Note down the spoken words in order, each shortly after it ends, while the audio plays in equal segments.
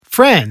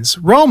friends,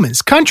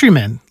 Romans,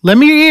 countrymen, lend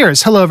me your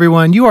ears. Hello,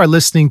 everyone. You are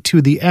listening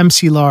to the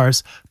MC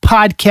Lars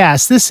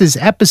podcast. This is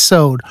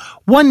episode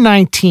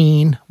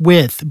 119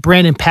 with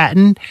Brandon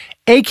Patton,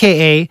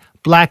 a.k.a.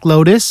 Black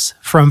Lotus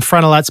from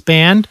Frontalot's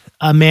band,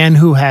 a man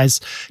who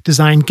has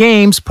designed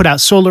games, put out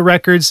solo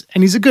records,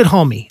 and he's a good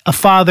homie, a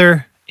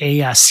father,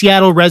 a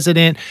Seattle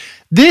resident.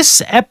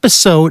 This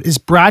episode is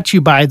brought to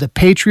you by the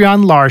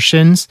Patreon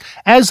Larsens.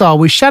 As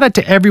always, shout out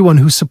to everyone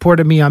who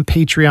supported me on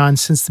Patreon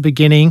since the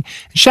beginning.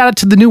 And shout out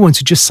to the new ones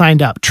who just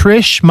signed up.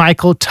 Trish,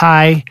 Michael,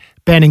 Ty,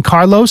 Ben, and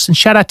Carlos. And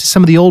shout out to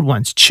some of the old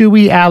ones.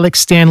 Chewy, Alex,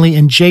 Stanley,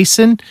 and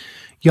Jason.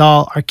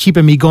 Y'all are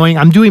keeping me going.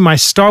 I'm doing my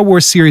Star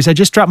Wars series. I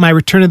just dropped my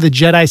Return of the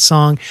Jedi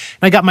song.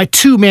 And I got my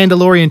 2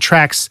 Mandalorian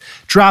tracks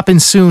dropping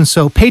soon.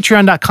 So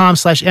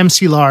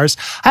patreon.com/MCLars.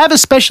 I have a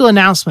special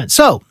announcement.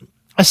 So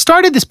I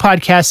started this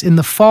podcast in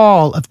the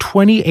fall of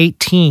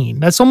 2018.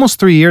 That's almost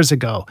 3 years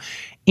ago.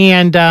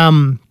 And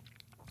I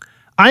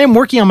am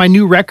working on my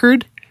new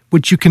record,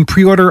 which you can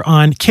pre-order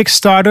on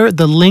Kickstarter.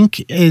 The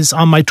link is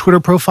on my Twitter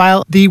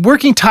profile. The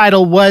working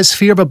title was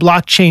Fear of a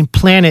Blockchain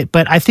Planet,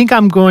 but I think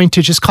I'm going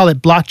to just call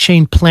it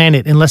Blockchain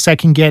Planet unless I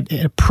can get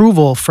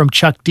approval from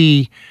Chuck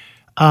D.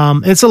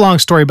 It's a long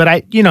story,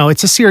 but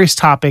it's a serious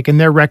topic,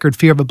 and their record,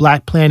 Fear of a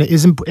Black Planet,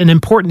 is an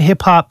important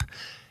hip-hop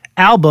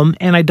album,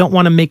 and I don't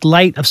want to make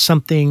light of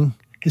something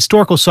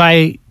historical. So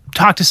I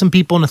talked to some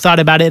people and I thought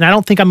about it, and I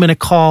don't think I'm going to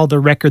call the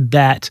record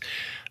that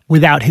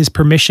without his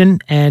permission.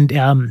 And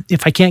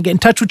if I can't get in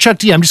touch with Chuck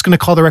D, I'm just going to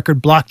call the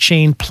record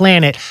Blockchain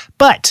Planet.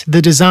 But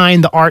the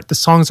design, the art, the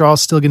songs are all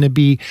still going to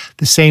be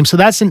the same. So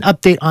that's an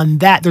update on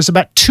that. There's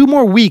about 2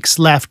 more weeks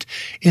left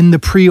in the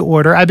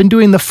pre-order. I've been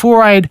doing the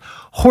Four-Eyed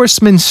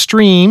Horseman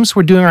streams.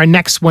 We're doing our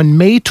next one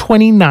May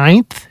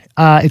 29th.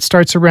 It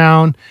starts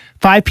around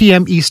 5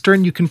 p.m.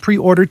 Eastern. You can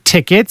pre-order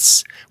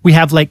tickets. We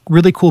have like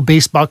really cool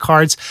baseball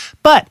cards.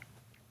 But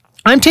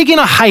I'm taking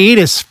a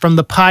hiatus from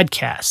the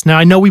podcast. Now,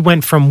 I know we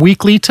went from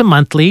weekly to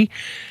monthly,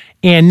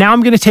 and now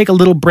I'm going to take a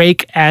little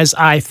break as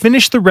I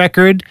finish the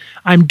record.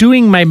 I'm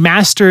doing my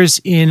master's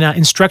in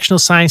instructional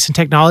science and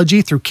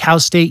technology through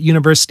Cal State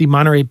University,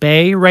 Monterey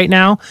Bay right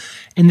now,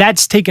 and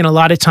that's taken a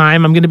lot of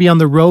time. I'm going to be on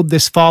the road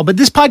this fall, but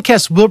this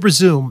podcast will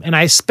resume, and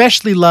I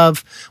especially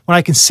love when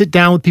I can sit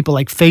down with people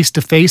like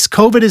face-to-face.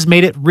 COVID has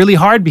made it really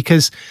hard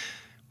because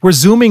we're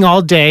Zooming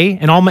all day,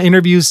 and all my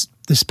interviews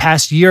this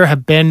past year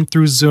have been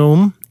through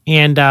Zoom.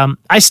 And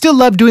I still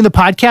love doing the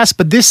podcast,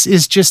 but this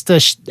is just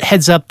a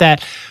heads up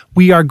that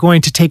we are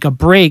going to take a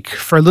break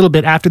for a little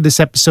bit after this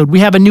episode. We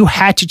have a new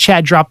Hatchet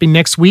Chat dropping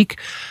next week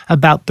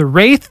about the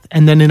Wraith,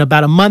 and then in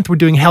about a month we're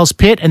doing Hell's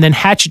Pit, and then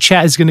Hatchet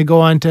Chat is going to go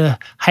on to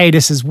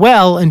hiatus as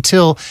well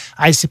until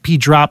ICP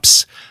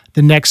drops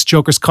the next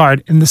Joker's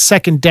card in the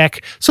second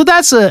deck. So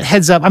that's a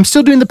heads up. I'm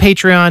still doing the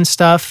Patreon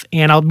stuff,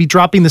 and I'll be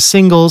dropping the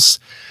singles,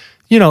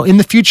 in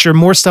the future,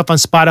 more stuff on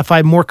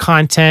Spotify, more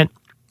content.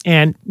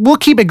 And we'll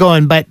keep it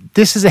going, but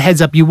this is a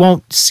heads up. You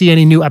won't see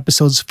any new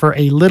episodes for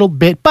a little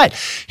bit. But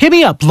hit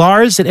me up,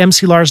 Lars at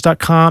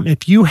mclars.com,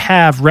 if you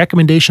have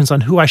recommendations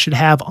on who I should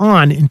have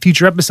on in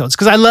future episodes.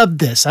 Because I love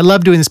this. I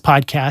love doing this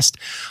podcast.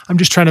 I'm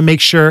just trying to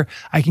make sure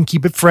I can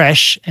keep it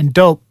fresh and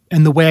dope.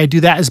 And the way I do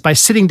that is by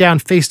sitting down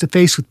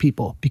face-to-face with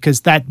people, because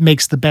that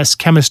makes the best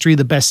chemistry,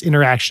 the best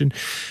interaction.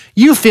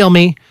 You feel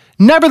me?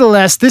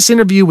 Nevertheless, this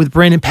interview with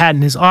Brandon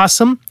Patton is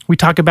awesome. We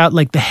talk about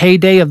the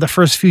heyday of the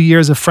first few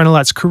years of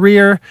Frontalot's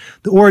career,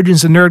 the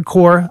origins of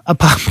nerdcore, a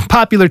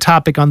popular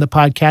topic on the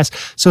podcast.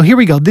 So here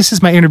we go. This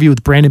is my interview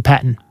with Brandon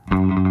Patton.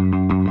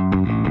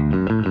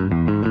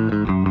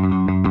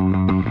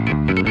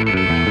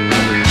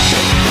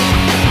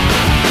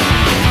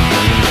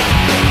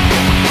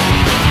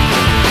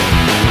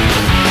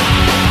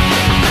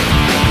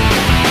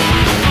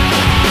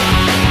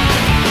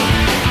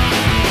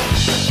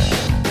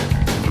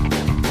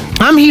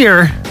 I'm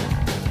here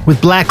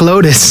with Black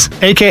Lotus,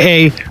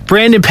 a.k.a.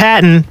 Brandon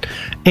Patton,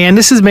 and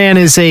this man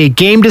is a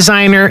game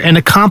designer, an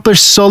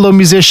accomplished solo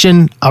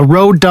musician, a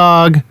road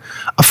dog,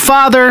 a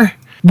father.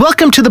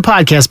 Welcome to the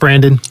podcast,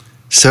 Brandon.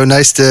 So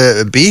nice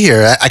to be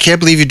here. I can't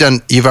believe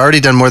you've already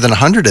done more than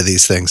 100 of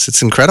these things.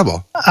 It's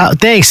incredible.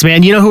 Thanks,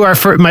 man. You know who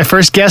my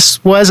first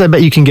guest was? I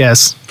bet you can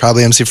guess.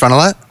 Probably MC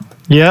Frontalot?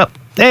 Yep.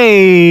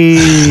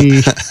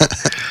 Hey.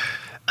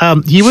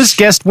 He was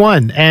guest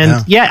 1.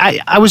 And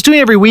I was doing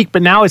it every week,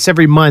 but now it's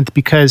every month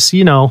because,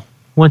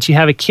 once you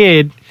have a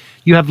kid,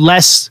 you have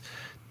less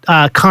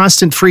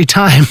constant free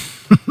time.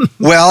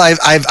 Well,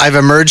 I've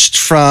emerged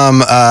from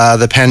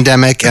the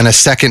pandemic and a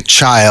second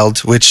child,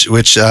 which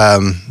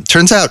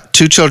turns out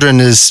 2 children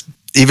is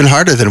even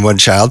harder than 1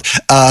 child.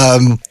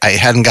 I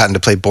hadn't gotten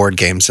to play board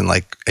games in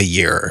like a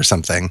year or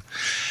something.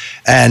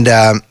 And,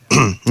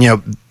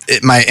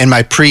 in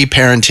my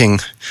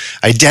pre-parenting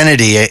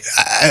identity,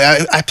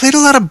 I played a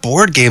lot of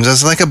board games. I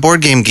was like a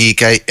board game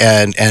geek,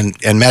 and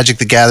Magic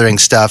the Gathering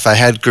stuff. I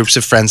had groups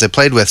of friends I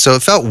played with, so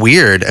it felt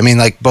weird. I mean,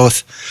 like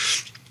both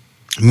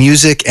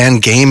music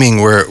and gaming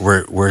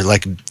were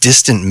like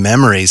distant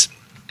memories.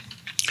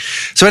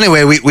 So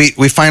anyway,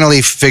 we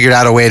finally figured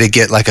out a way to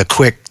get like a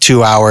quick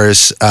 2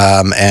 hours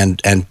and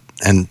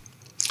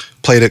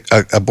played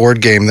a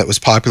board game that was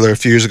popular a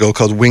few years ago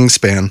called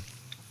Wingspan,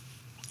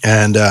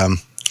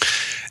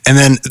 and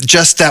then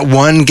just that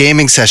one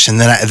gaming session,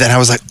 then I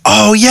was like,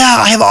 oh yeah,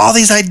 I have all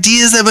these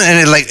ideas, and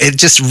it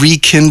just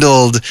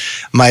rekindled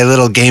my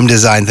little game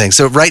design thing.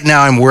 So right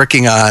now I'm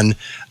working on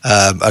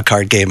a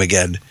card game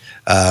again,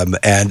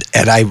 and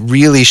I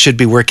really should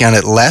be working on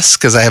it less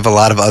because I have a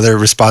lot of other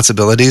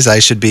responsibilities. I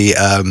should be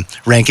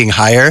ranking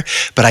higher,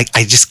 but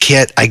I just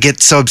can't. I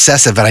get so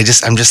obsessive, and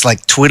I'm just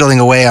like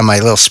twiddling away on my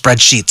little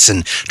spreadsheets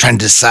and trying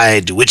to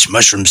decide which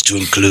mushrooms to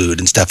include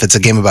and stuff. It's a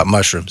game about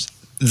mushrooms.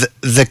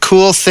 The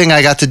cool thing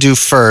I got to do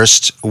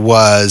first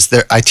was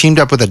I teamed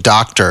up with a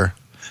doctor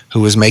who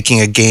was making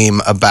a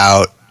game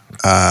about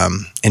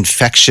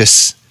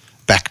infectious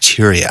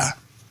bacteria,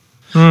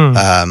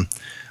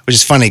 which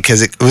is funny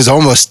because it was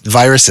almost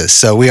viruses.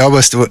 So we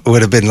almost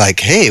would have been like,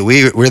 hey,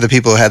 we're the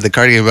people who had the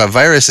card game about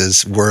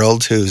viruses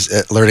world who's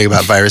learning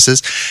about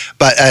viruses.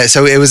 But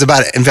so it was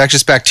about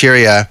infectious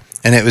bacteria,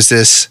 and it was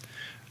this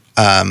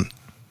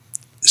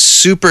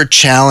super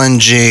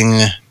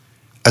challenging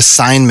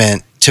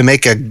assignment to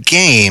make a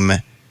game,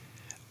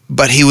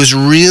 but he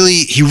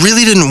really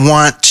didn't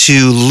want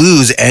to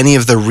lose any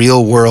of the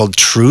real world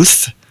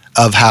truth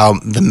of how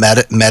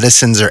the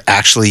medicines are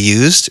actually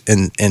used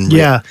and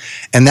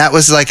that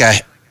was like a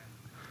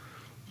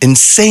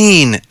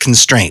insane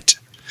constraint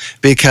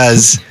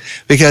because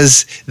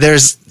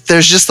there's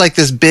just like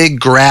this big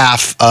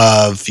graph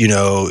of,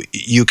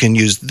 you can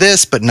use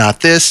this but not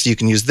this, you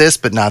can use this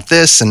but not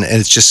this, and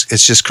it's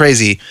just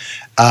crazy.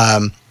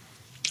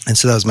 And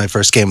so that was my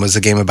first game, was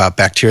a game about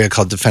bacteria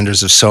called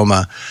Defenders of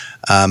Soma.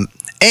 And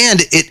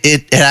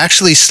it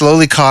actually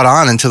slowly caught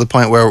on until the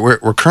point where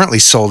we're currently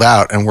sold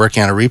out and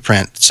working on a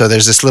reprint. So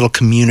there's this little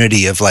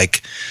community of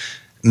like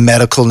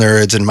medical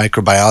nerds and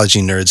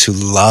microbiology nerds who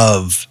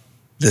love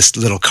this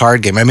little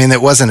card game. I mean,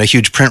 it wasn't a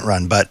huge print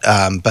run, but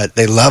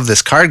they love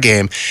this card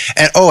game.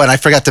 And I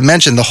forgot to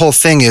mention, the whole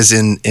thing is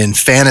in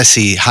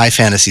fantasy, high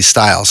fantasy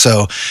style.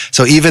 So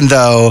even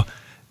though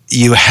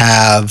you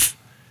have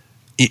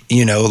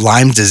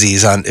Lyme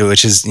disease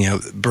which is,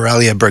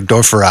 Borrelia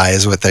burgdorferi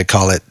is what they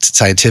call it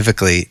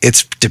scientifically.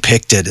 It's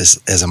depicted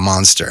as a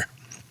monster.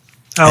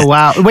 Oh,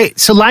 wow. Wait,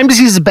 so Lyme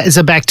disease is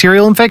a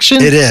bacterial infection?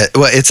 It is.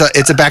 Well,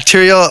 it's a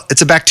bacteria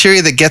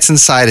that gets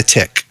inside a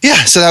tick.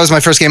 Yeah. So that was my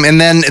first game.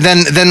 And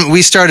then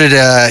we started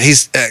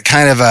he's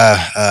kind of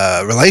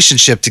a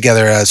relationship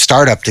together, a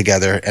startup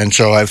together. And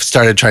so I've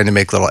started trying to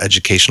make little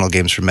educational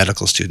games for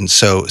medical students.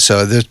 So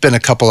there's been a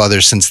couple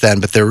others since then,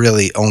 but they're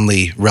really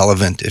only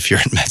relevant if you're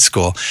in med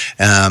school.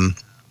 And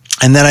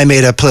then I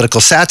made a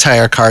political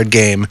satire card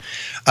game,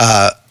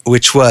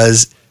 which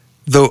was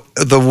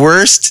the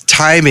worst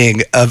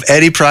timing of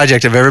any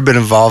project I've ever been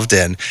involved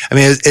in. I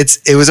mean,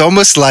 it was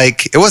almost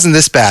like, it wasn't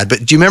this bad,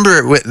 but do you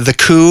remember The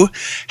Coup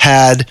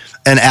had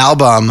an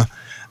album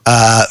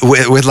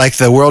with like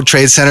the World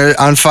Trade Center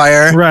on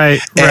fire?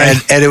 Right.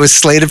 And it was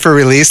slated for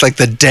release like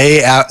the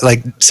day out,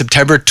 like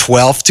September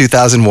 12th,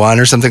 2001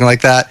 or something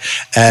like that.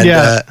 And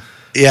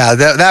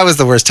that was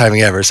the worst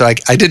timing ever. So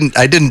I didn't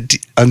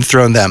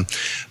unthrone them,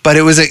 but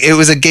it was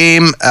a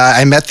game.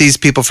 I met these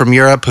people from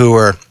Europe who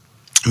were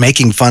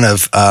making fun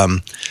of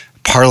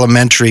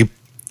parliamentary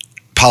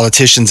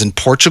politicians in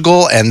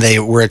Portugal, and they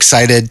were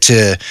excited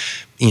to,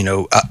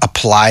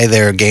 apply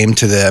their game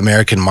to the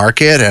American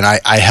market. And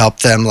I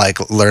helped them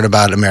like learn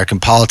about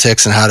American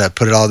politics and how to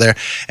put it all there.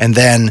 And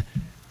then,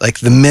 like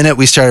the minute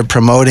we started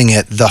promoting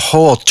it, the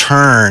whole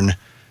tone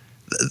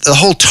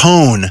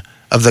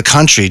of the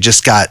country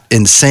just got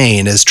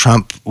insane as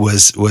Trump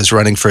was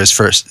running for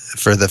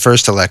the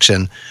first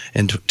election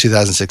in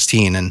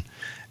 2016,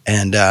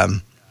 and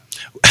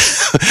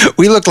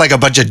we looked like a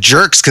bunch of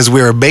jerks because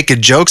we were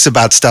making jokes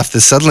about stuff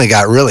that suddenly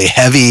got really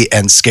heavy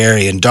and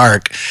scary and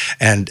dark.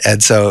 And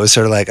so it was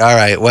sort of like, all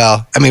right,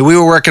 well, I mean, we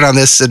were working on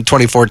this in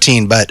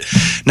 2014, but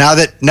now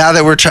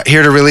that we're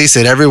here to release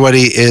it,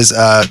 everybody is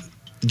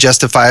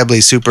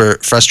justifiably super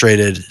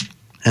frustrated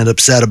and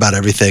upset about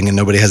everything, and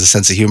nobody has a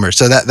sense of humor.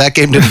 So that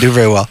game didn't do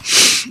very well.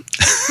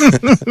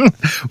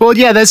 Well,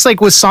 yeah, that's like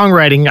with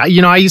songwriting. I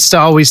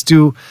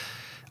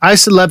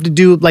used to love to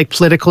do like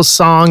political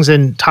songs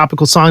and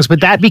topical songs,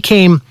 but that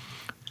became,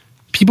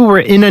 people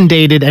were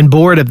inundated and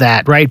bored of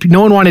that, right?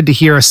 No one wanted to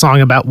hear a song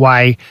about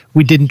why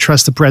we didn't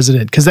trust the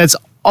president, because that's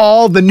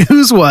all the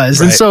news was.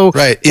 Right, and so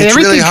It's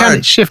everything really hard. kind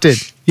of shifted.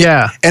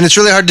 Yeah. And it's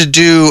really hard to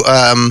do,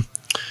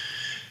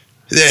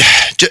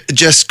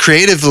 just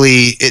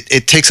creatively.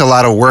 It takes a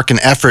lot of work and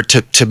effort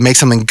to make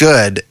something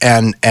good,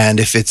 and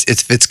if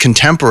it's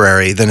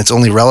contemporary, then it's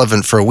only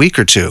relevant for a week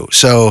or two.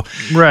 So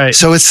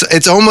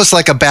it's almost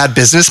like a bad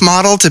business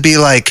model to be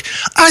like,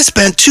 I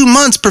spent 2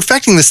 months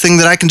perfecting this thing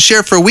that I can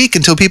share for a week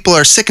until people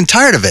are sick and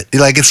tired of it.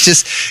 Like, it's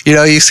just, you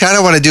kind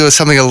of want to do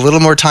something a little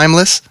more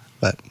timeless,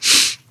 but.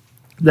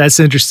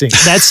 That's interesting.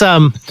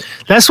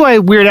 That's why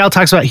Weird Al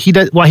talks about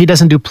why he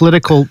doesn't do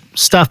political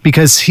stuff,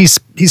 because he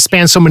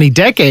spans so many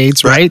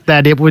decades, right?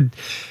 That it would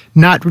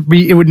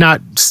it would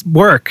not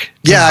work.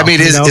 Yeah, I mean,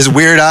 is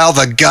Weird Al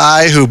the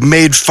guy who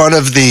made fun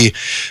of the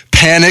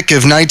Panic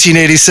of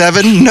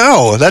 1987?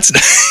 No, that's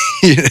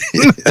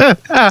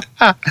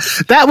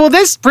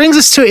this brings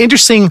us to an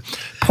interesting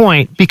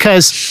point,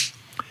 because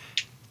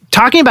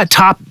talking about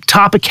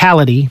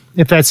topicality,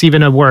 if that's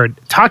even a word,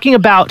 talking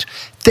about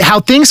how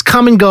things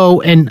come and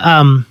go and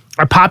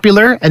are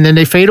popular and then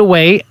they fade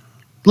away.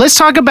 Let's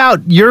talk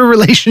about your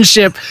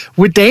relationship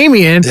with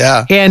Damien.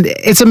 Yeah. And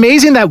it's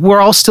amazing that we're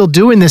all still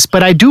doing this,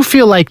 but I do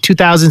feel like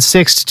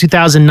 2006 to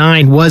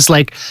 2009 was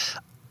like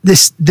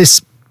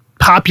this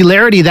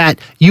popularity that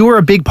you were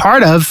a big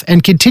part of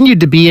and continued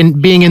to be,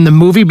 in being in the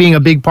movie, being a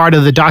big part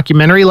of the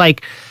documentary.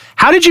 Like,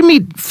 how did you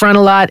meet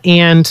Frontalot,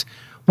 and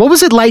what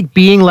was it like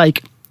being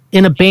like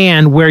in a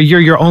band where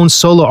you're your own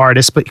solo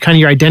artist, but kind of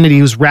your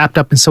identity was wrapped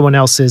up in someone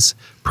else's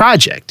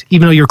project,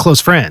 even though you're close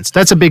friends?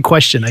 That's a big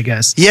question, I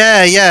guess.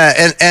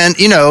 Yeah. And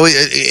you know,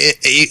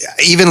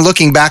 even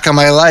looking back on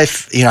my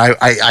life, you know,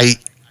 I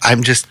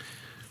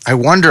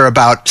wonder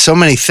about so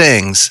many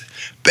things.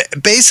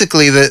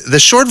 Basically, the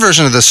short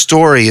version of the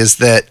story is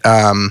that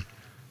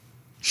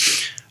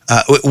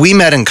we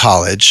met in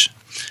college,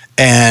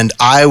 and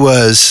I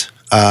was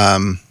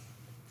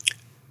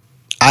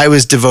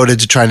devoted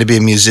to trying to be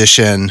a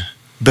musician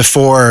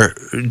before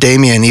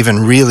Damien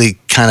even really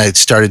kind of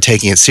started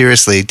taking it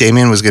seriously.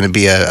 Damien was going to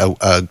be a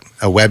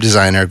web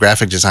designer, a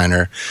graphic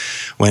designer,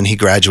 when he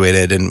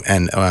graduated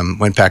and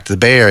went back to the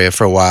Bay Area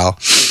for a while.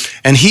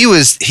 And he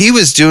was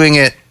doing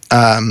it.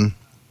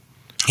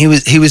 He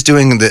was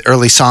doing the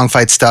early song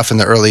fight stuff and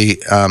the early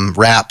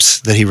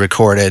raps that he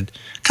recorded,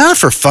 kind of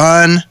for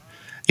fun,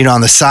 you know,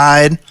 on the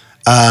side.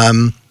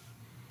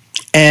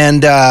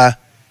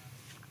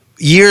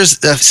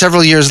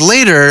 Several years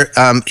later,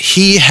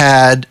 he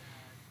had,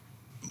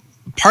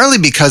 partly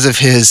because of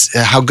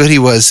how good he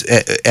was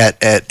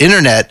at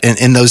internet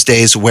in those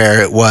days,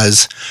 where it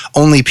was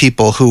only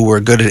people who were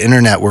good at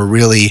internet were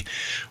really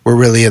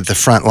at the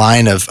front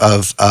line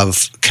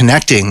of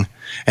connecting,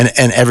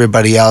 and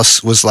everybody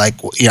else was like,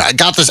 you know, I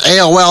got this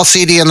AOL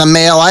CD in the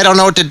mail, I don't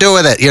know what to do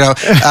with it, you know,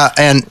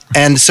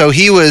 and so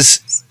he was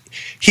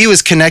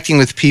connecting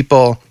with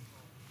people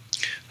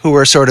who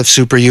were sort of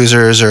super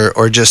users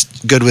or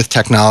just good with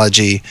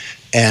technology,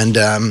 and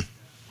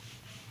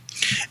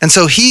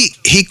so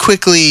he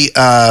quickly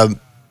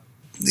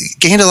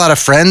gained a lot of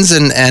friends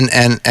and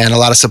a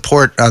lot of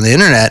support on the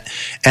internet,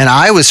 and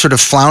I was sort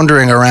of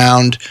floundering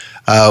around.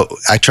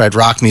 I tried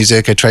rock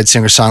music, I tried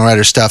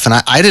singer-songwriter stuff, and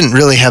I didn't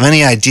really have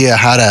any idea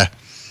how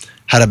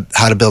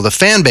to build a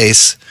fan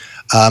base.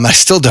 I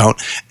still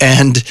don't,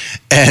 and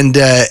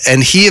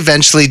he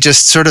eventually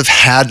just sort of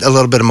had a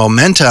little bit of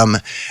momentum,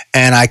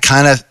 and I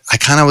kind of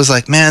was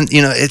like, man,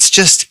 you know, it's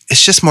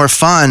just more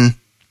fun.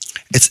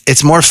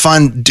 It's more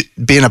fun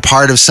being a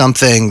part of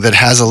something that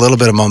has a little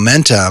bit of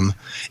momentum,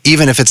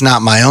 even if it's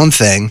not my own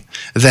thing,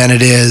 than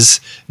it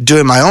is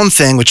doing my own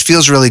thing, which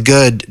feels really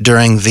good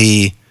during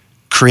the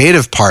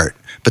creative part.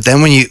 But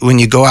then when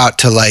you go out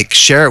to like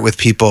share it with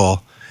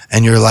people,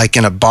 and you're like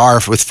in a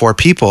bar with 4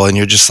 people, and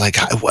you're just like,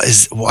 what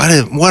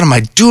am I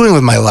doing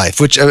with my life?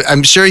 Which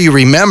I'm sure you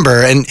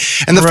remember. And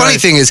the funny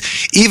thing is,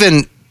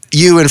 even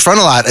you and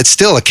Frontalot, it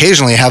still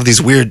occasionally have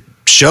these weird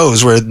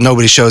shows where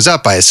nobody shows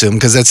up, I assume,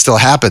 because that still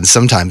happens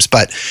sometimes.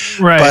 But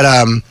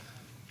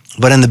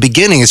in the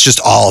beginning, it's just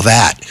all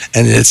that,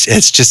 and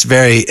it's just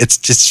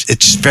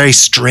very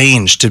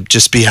strange to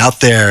just be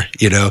out there,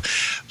 you know,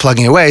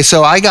 plugging away.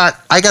 So I got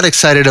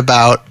excited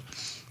about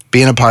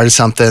being a part of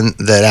something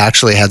that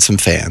actually had some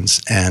fans,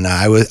 and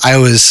I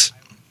was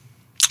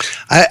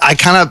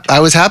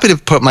happy to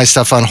put my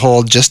stuff on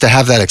hold just to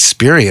have that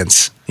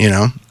experience, you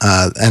know,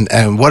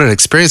 and what an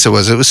experience it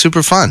was. It was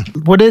super fun.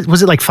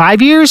 Was it like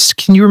 5 years?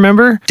 Can you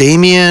remember?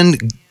 Damien,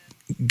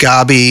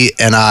 Gabi,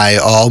 and I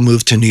all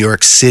moved to New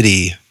York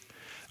City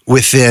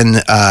within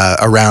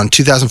around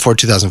 2004,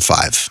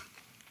 2005.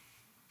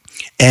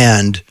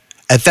 And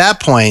at that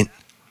point,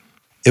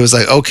 it was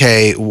like,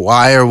 okay,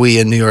 why are we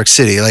in New York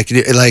City? Like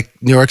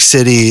New York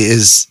City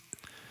is,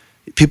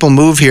 people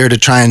move here to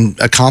try and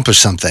accomplish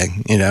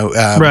something, you know?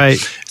 Right.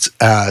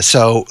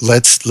 So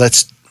let's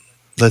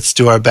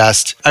do our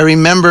best. I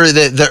remember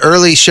that the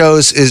early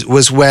shows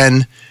was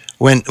when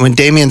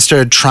Damien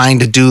started trying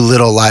to do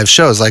little live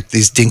shows, like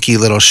these dinky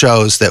little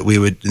shows that we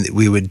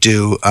would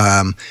do.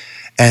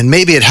 And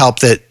maybe it helped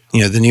that, you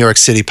know, the New York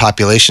City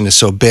population is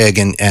so big,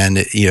 and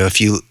you know,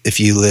 if you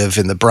live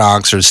in the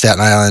Bronx or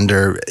Staten Island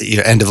or, you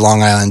know, end of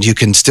Long Island, you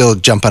can still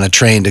jump on a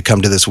train to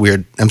come to this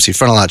weird MC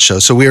Frontalot show.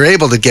 So we were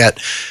able to get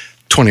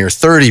 20 or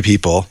 30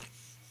 people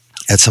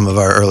at some of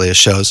our earliest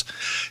shows.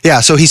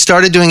 Yeah, so he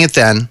started doing it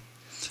then,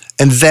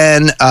 and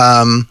then,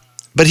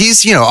 but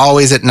he's, you know,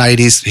 always at night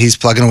he's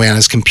plugging away on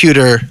his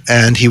computer,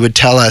 and he would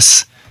tell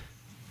us.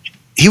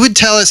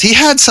 He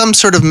had some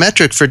sort of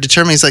metric for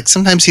determining. He's like,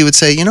 sometimes he would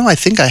say, you know, I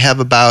think I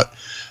have about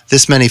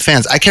this many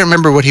fans. I can't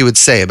remember what he would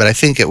say, but I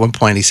think at one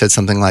point he said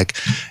something like,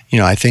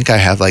 I think I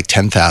have like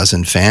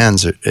 10,000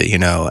 fans, and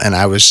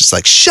I was just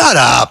like, shut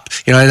up.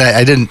 And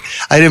I didn't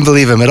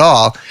believe him at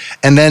all.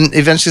 And then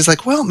eventually he's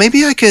like, well,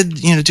 maybe I could,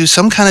 do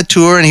some kind of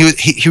tour. And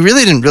he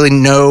really didn't really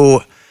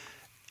know.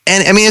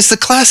 And I mean, it's the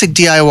classic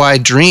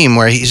DIY dream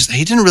where he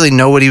didn't really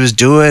know what he was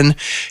doing.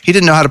 He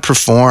didn't know how to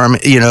perform.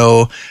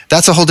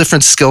 That's a whole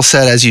different skill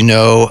set, as you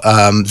know,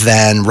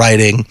 than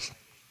writing.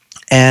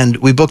 And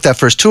we booked that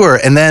first tour,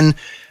 and then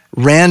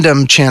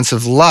random chance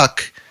of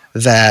luck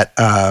that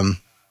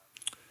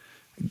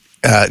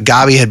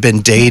Gabi had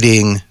been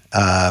dating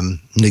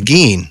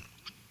Nagin,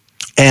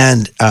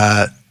 and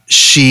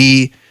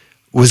she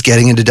was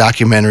getting into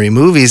documentary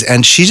movies,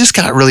 and she just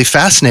got really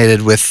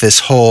fascinated with this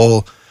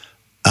whole.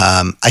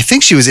 I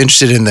think she was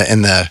interested in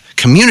the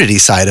community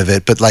side of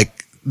it, but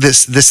like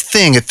this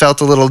thing, it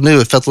felt a little new,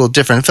 it felt a little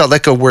different, it felt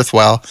like a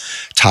worthwhile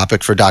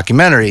topic for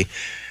documentary.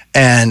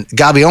 And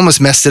Gabi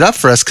almost messed it up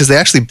for us because they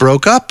actually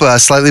broke up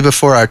slightly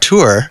before our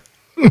tour.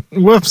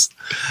 Whoops!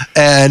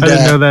 And I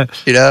didn't know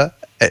that.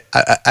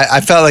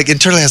 I felt like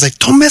internally I was like,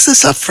 "Don't mess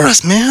this up for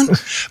us, man."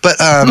 But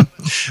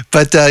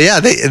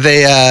yeah,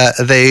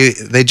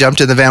 they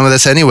jumped in the van with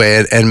us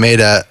anyway and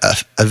made a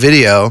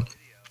video.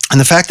 And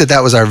the fact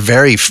that was our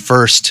very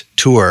first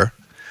tour,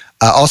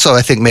 also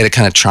I think made it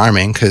kind of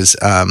charming because.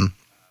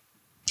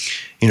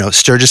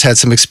 Sturgis had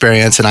some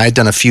experience, and I had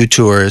done a few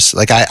tours.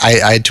 Like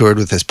I had toured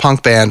with his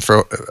punk band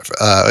for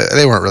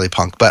they weren't really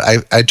punk, but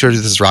I toured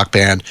with his rock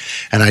band,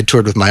 and I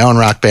toured with my own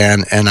rock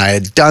band, and I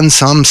had done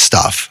some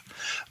stuff.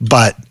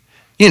 But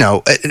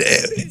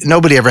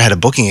nobody ever had a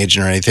booking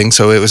agent or anything,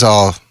 so it was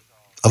all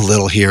a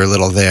little here, a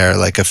little there,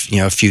 like a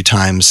few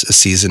times a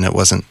season. It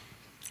wasn't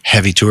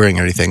heavy touring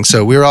or anything,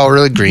 so we were all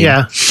really green.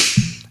 Yeah,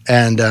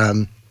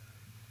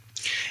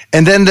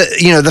 And then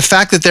the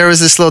fact that there was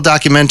this little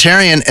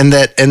documentarian and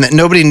that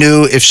nobody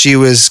knew if she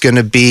was going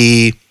to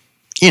be,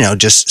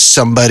 just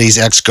somebody's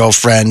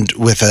ex-girlfriend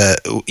with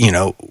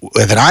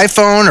with an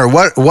iPhone or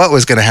what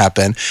was going to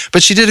happen.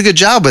 But she did a good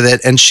job with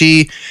it, and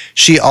she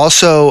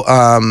also,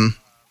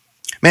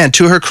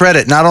 to her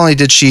credit, not only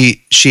did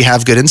she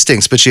have good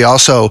instincts, but she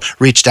also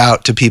reached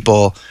out to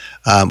people,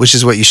 which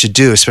is what you should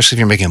do, especially if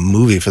you're making a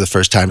movie for the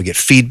first time, to get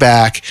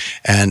feedback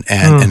and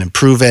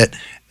improve it.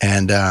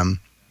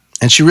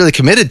 And she really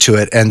committed to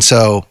it. And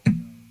so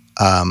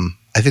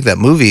I think that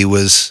movie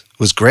was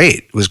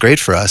great. It was great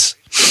for us.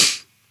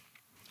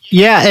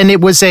 Yeah, and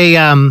it was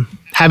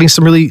having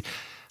some really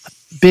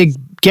big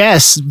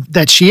guests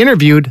that she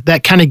interviewed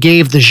that kind of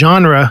gave the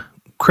genre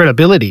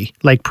credibility,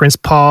 like Prince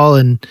Paul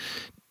and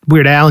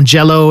Weird Al and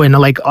Jello, and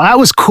like that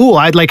was cool.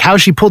 I like how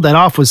she pulled that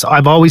off.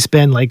 I've always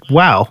been like,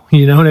 wow,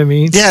 you know what I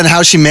mean? Yeah, and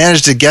how she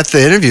managed to get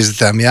the interviews with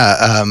them,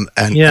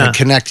 and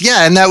connect.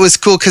 Yeah, and that was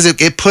cool because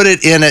it put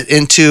it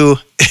into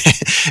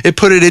it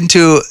put it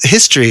into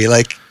history.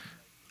 Like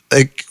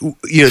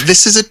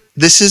this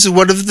is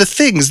one of the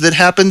things that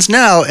happens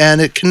now, and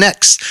it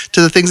connects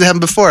to the things that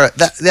happened before.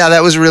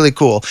 That was really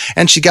cool.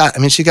 And she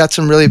got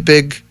some really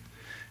big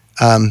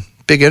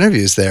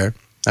interviews there.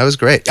 That was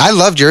great. I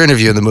loved your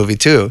interview in the movie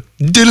too.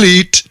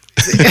 Delete.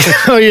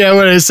 Oh yeah,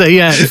 what did I say?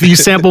 Yeah, if you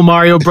sample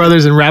Mario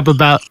Brothers and rap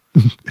about.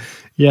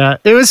 Yeah,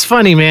 it was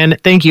funny, man.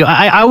 Thank you.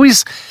 I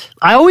always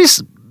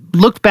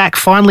look back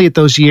fondly at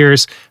those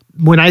years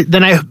when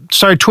I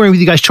started touring with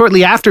you guys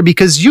shortly after,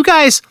 because you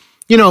guys,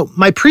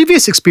 my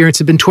previous experience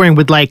had been touring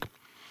with like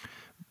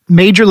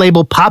major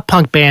label pop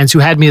punk bands who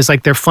had me as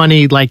like their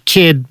funny like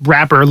kid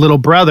rapper little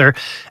brother,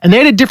 and they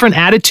had a different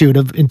attitude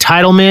of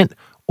entitlement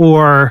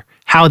or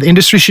how the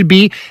industry should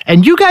be.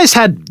 And you guys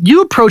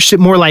you approached it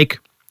more like,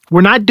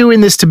 we're not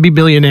doing this to be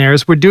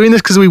billionaires. We're doing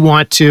this because we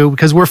want to,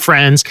 because we're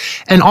friends.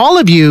 And all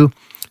of you,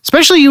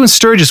 especially you and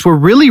Sturgis, were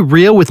really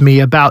real with me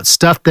about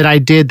stuff that I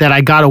did that I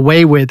got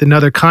away with in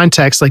other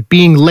contexts, like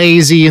being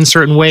lazy in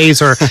certain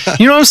ways, or,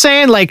 you know what I'm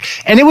saying? Like,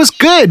 and it was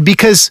good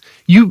because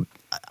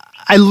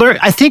I learned,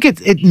 I think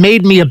it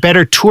made me a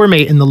better tour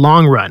mate in the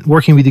long run,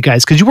 working with you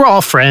guys, because you were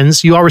all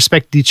friends. You all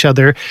respected each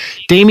other.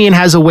 Damien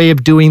has a way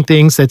of doing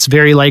things that's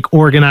very like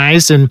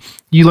organized, and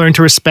you learn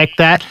to respect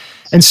that.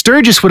 And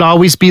Sturgis would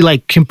always be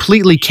like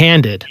completely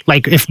candid.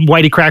 Like if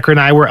Whitey Cracker and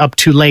I were up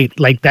too late,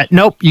 like that,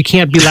 nope, you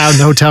can't be loud in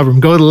the hotel room,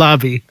 go to the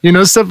lobby,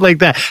 stuff like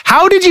that.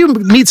 How did you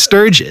meet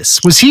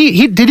Sturgis? Was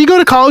did he go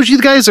to college with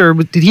you guys, or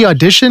did he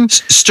audition?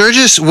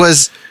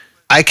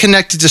 I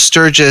connected to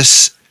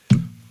Sturgis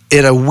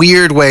in a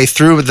weird way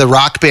through the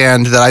rock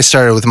band that I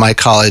started with my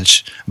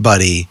college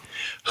buddy,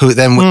 who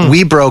then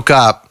we broke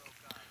up,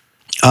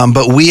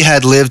 but we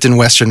had lived in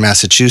Western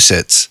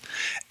Massachusetts,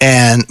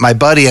 and my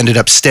buddy ended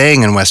up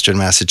staying in Western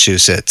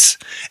Massachusetts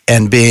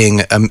and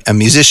being a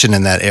musician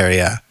in that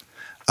area.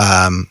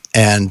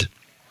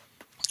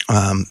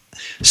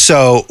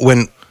 So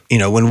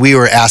when we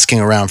were asking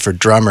around for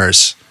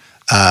drummers,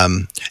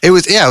 it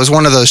was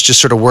one of those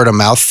just sort of word of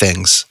mouth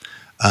things.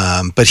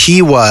 But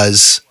he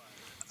was.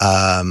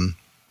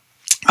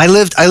 I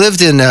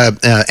lived in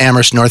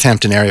Amherst,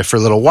 Northampton area for a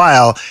little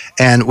while,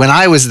 and when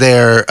I was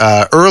there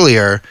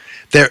earlier,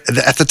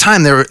 at the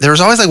time there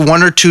was always like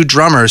one or two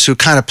drummers who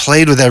kind of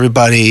played with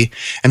everybody,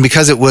 and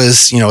because it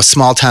was, a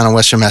small town in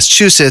Western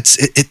Massachusetts,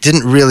 it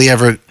didn't really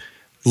ever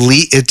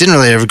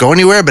go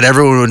anywhere, but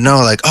everyone would know,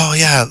 like, oh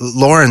yeah,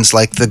 Lauren's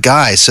like the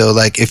guy. So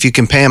like, if you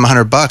can pay him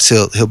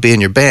 $100, he'll be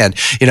in your band,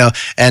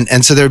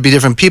 and so there would be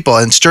different people.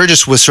 And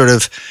Sturgis was sort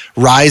of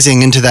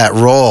rising into that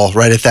role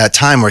right at that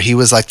time, where he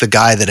was like the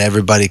guy that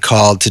everybody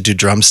called to do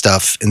drum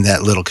stuff in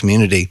that little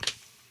community.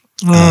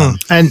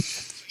 And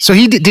so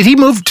did he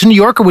move to New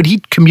York, or would he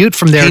commute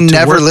from there? He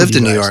never lived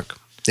in New York.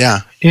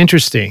 Yeah.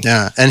 Interesting.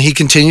 Yeah. And he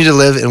continued to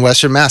live in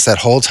Western Mass that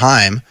whole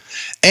time.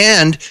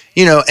 And,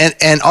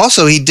 and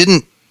also he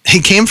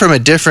came from a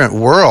different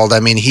world.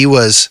 I mean, he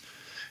was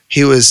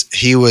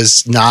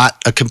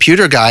not a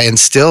computer guy, and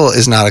still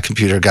is not a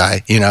computer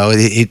guy, he's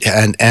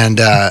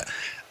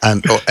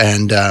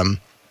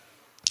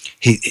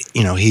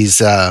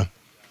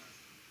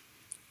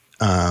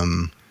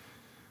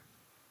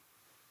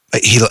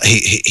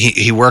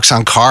he works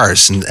on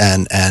cars, and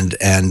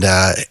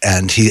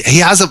he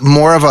has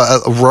more of a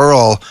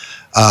rural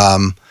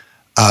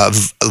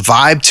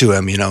vibe to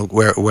him,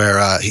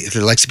 where he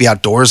likes to be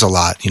outdoors a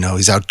lot.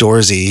 He's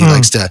outdoorsy.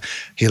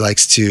 He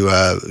likes to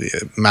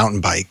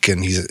mountain bike,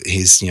 and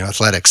he's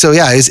athletic. So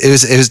yeah,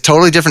 it was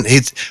totally different.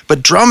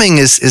 But drumming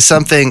is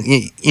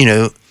something,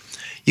 you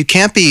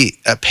can't be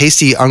a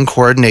pasty,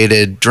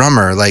 uncoordinated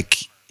drummer. Like,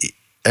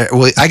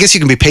 well, I guess you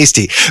can be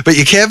pasty, but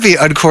you can't be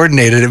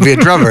uncoordinated and be a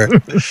drummer.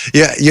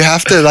 Yeah, you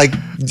have to like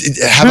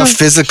have a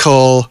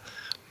physical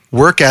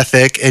work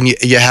ethic, and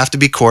you have to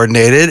be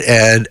coordinated,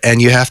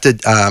 and you have to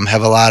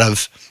have a lot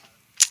of,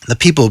 the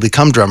people who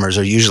become drummers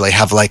are usually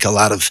have like a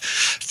lot of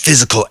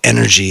physical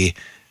energy.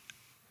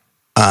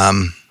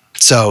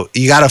 So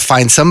you got to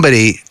find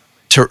somebody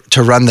to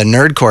run the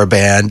nerdcore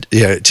band,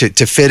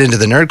 to fit into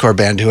the nerdcore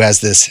band, who has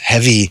this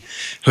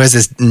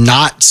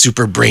not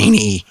super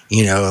brainy,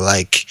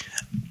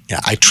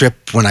 I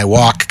trip when I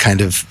walk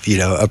kind of,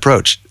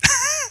 approach.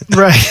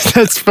 Right.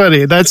 That's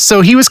funny.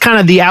 So he was kind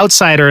of the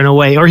outsider in a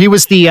way, or he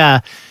was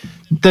the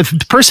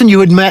person you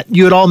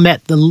had all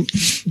met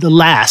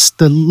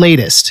the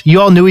latest.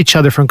 You all knew each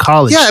other from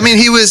college. Yeah. I mean,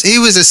 he was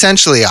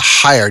essentially a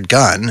hired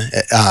gun.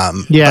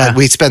 But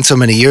we spent so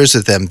many years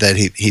with him that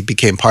he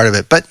became part of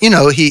it. But,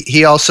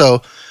 he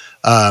also,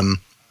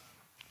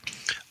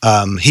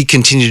 he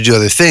continued to do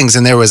other things.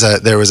 And there was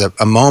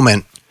a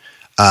moment,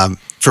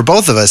 for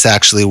both of us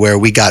actually, where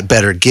we got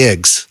better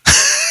gigs.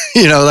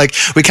 Like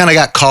we kind of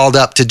got called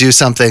up to do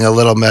something a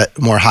little bit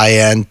more high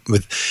end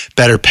with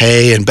better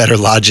pay and better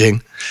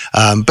lodging.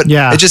 But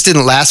it just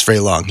didn't last very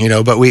long,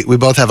 but we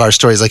both have our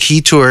stories. Like he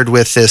toured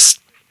with this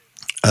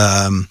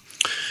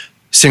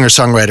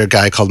singer-songwriter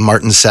guy called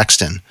Martin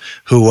Sexton,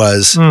 who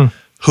was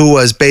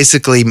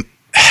basically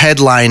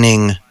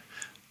headlining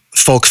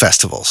folk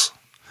festivals.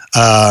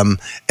 And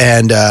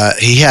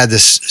he had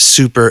this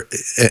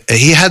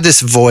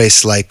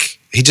voice, like,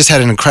 he just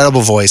had an incredible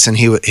voice, and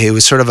he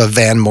was sort of a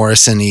Van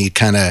Morrison-y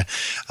kind of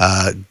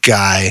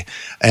guy.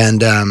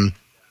 And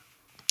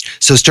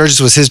so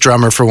Sturgis was his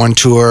drummer for one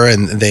tour,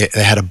 and they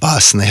had a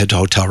bus, and they had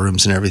hotel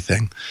rooms and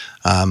everything.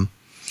 I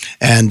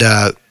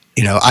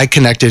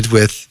connected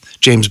with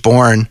James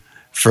Bourne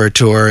for a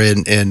tour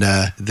in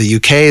the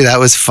UK. That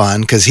was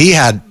fun because he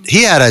had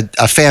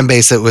a fan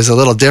base that was a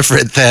little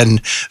different than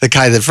the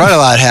kind that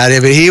Frontalot had. I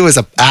mean, he was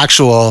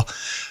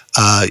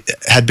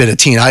had been a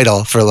teen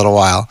idol for a little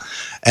while.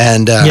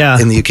 And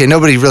in the UK,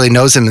 nobody really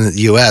knows him in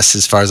the US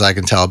as far as I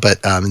can tell.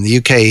 But in the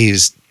UK,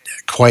 he's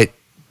quite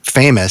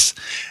famous.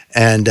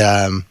 And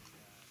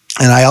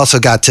I also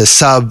got to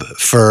sub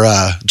for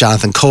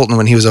Jonathan Colton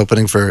when he was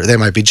opening for They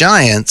Might Be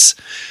Giants,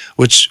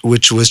 which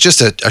was just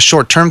a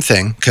short-term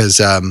thing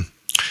because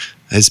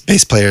his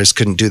bass players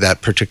couldn't do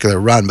that particular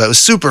run. But it was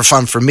super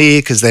fun for me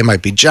because They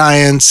Might Be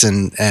Giants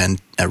and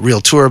a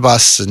real tour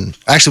bus. And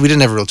actually, we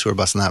didn't have a real tour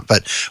bus on that,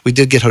 but we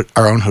did get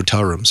our own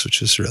hotel rooms,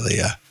 which was really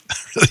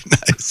really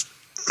nice.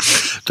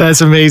 That's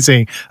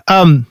amazing.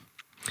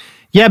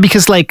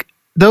 Because like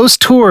those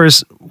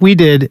tours we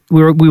did,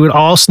 we would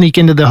all sneak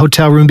into the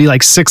hotel room, be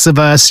like 6 of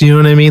us, you know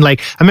what I mean?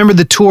 Like I remember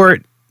the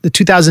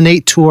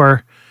 2008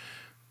 tour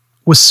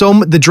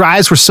the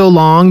drives were so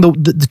long,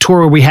 the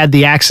tour where we had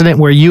the accident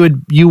where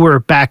you were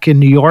back in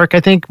New York, I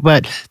think,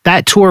 but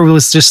that tour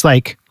was just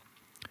like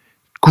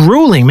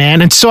grueling,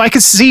 man. And so I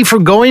could see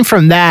from going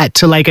from that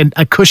to like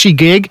a cushy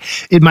gig,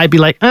 it might be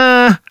like,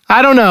 I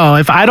don't know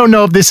if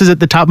this is at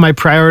the top of my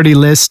priority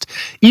list,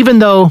 even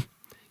though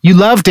you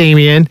love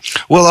Damien.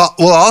 Well,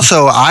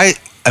 also I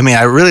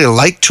really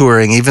like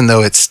touring, even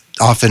though it's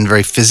often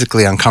very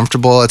physically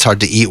uncomfortable. It's hard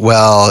to eat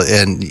well,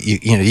 and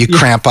you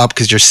cramp up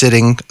because you're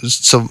sitting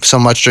so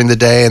much during the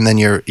day, and then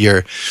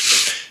you're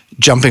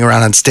jumping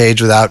around on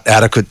stage without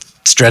adequate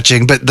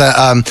stretching. But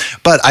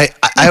I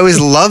always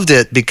loved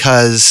it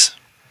because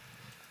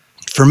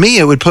for me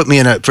it would put me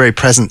in a very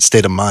present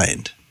state of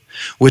mind,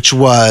 which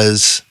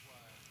was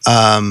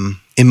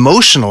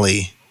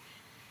emotionally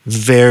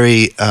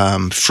very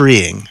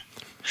freeing,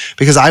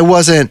 because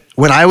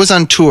when I was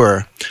on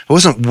tour, I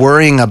wasn't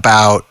worrying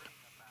about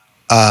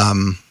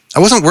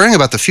wasn't worrying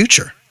about the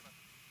future.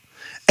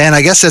 And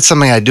I guess that's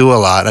something I do a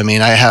lot. I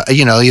mean, I have,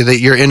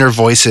 your inner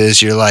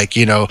voices, you're like,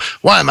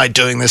 why am I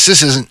doing this?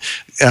 This isn't,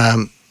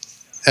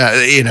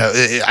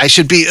 I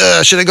should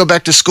I go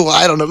back to school?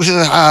 I don't know.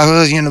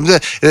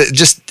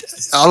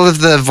 Just all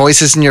of the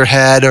voices in your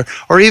head,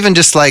 or even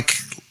just like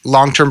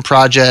long-term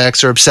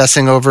projects, or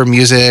obsessing over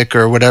music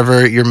or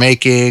whatever you're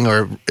making,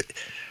 or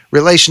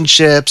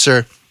relationships,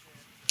 or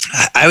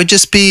I would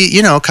just be,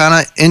 kind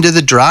of into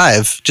the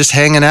drive, just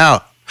hanging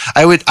out.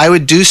 I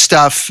would do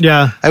stuff.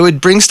 Yeah. I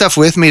would bring stuff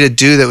with me to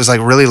do that was like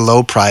really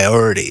low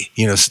priority,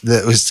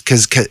 that was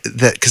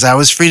because I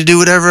was free to do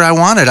whatever I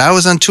wanted. I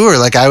was on tour.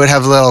 Like I would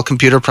have a little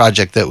computer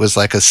project that was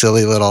like a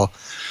silly little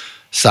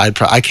side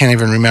I can't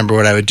even remember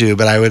what I would do,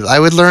 but I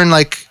would learn,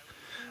 like,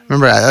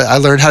 remember I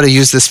learned how to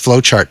use this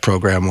flowchart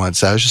program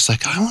once. I was just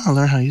like, I want to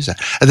learn how to use that.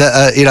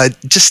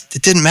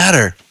 It didn't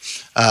matter.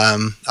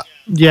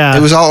 Yeah.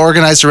 It was all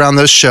organized around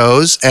those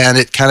shows, and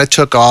it kind of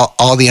took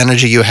all the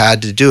energy you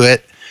had to do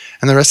it.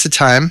 And the rest of the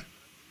time,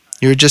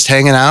 you were just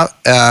hanging out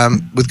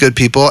with good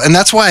people. And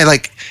that's why,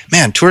 like,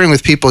 man, touring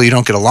with people you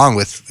don't get along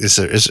with is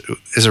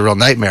a real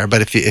nightmare.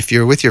 But if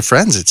you're with your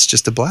friends, it's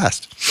just a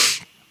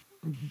blast.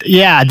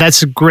 Yeah,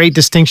 that's a great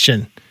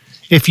distinction.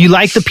 If you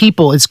like the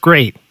people, it's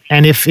great.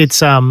 And if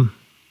it's and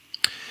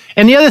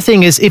the other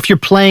thing is, if you're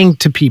playing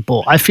to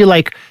people, I feel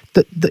like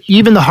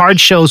even the hard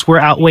shows were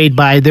outweighed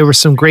by, there were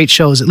some great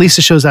shows, at least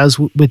the shows I was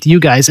with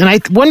you guys. And I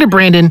wonder,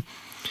 Brandon,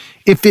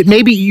 if it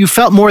maybe you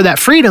felt more of that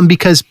freedom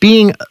because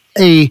being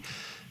a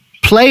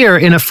player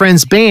in a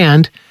friend's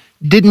band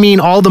didn't mean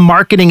all the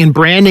marketing and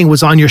branding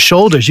was on your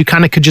shoulders. You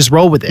kind of could just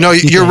roll with it. No,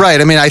 you're right.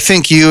 I mean, I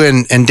think you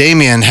and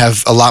Damien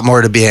have a lot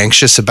more to be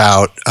anxious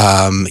about.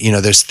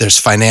 There's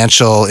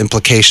financial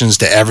implications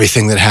to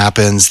everything that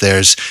happens.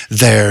 There's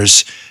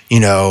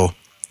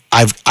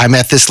I'm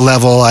at this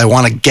level. I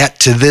want to get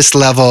to this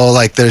level.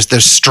 Like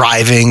there's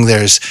striving.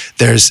 There's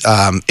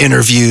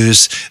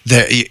interviews.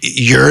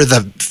 You're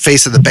the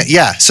face of the band.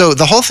 Yeah. So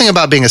the whole thing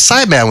about being a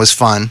sideman was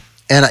fun,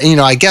 and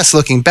I guess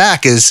looking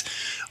back is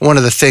one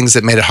of the things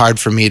that made it hard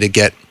for me to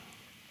get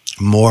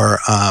more,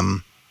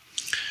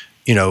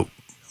 to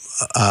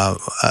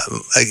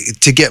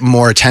get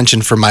more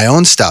attention for my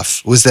own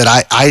stuff. Was that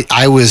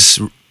I was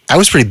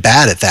pretty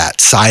bad at that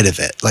side of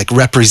it, like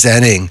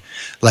representing,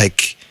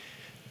 like.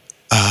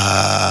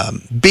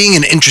 Being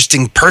an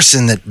interesting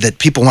person that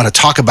people want to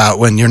talk about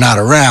when you're not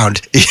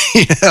around.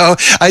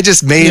 I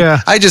just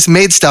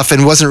made stuff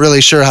and wasn't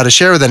really sure how to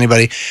share with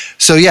anybody.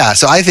 So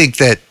I think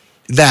that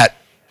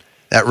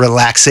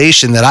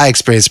relaxation that I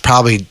experienced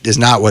probably is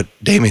not what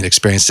Damien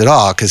experienced at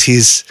all, because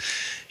he's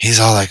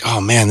all like,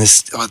 oh man,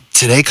 this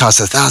today costs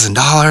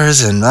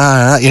 $1,000, and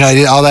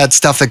all that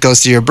stuff that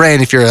goes to your brain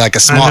if you're like a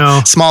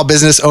small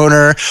business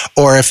owner,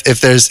 or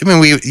if there's,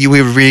 we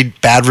would read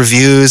bad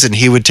reviews and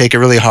he would take it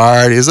really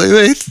hard. He was like,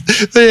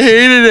 they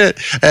hated it,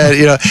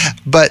 and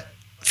but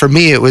for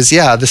me it was,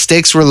 the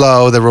stakes were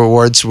low, the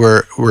rewards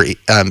were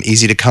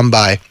easy to come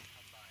by.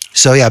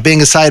 So being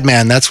a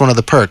sideman, that's one of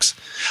the perks.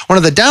 One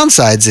of the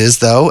downsides is,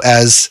 though,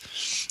 as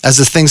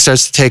the thing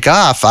starts to take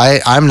off, I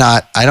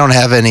don't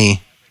have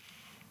any.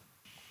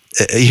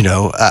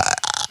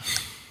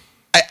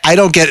 I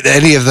don't get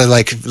any of the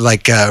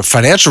like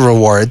financial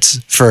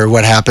rewards for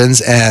what happens,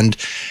 and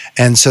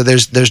so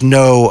there's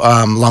no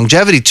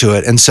longevity to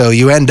it, and so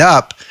you end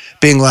up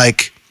being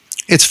like,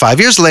 it's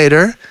 5 years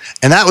later,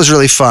 and that was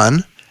really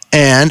fun,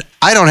 and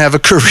I don't have a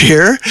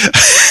career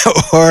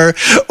or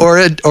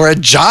a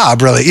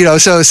job, really,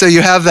 So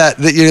you have that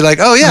you're like,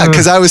 oh yeah,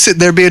 because I was sitting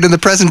there being in the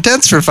present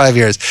tense for 5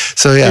 years.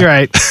 So yeah, you're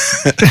right.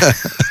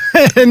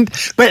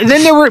 But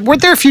then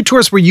weren't there a few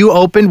tours where you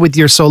opened with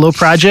your solo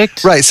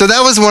project? Right. So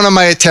that was one of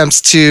my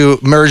attempts to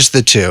merge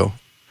the two.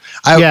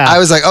 I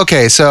was like,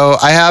 okay, so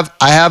I have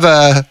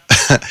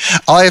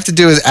all I have to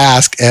do is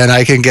ask, and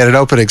I can get an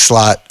opening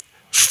slot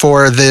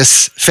for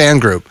this fan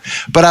group.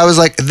 But I was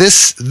like,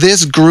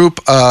 this group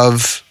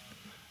of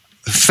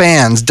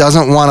fans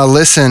doesn't want to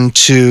listen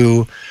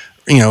to,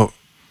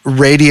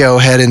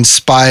 Radiohead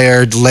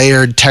inspired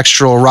layered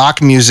textural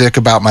rock music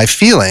about my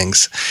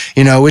feelings,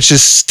 which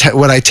is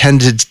what I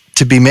tended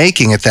to be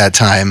making at that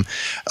time.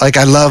 Like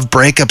I love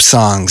breakup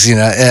songs,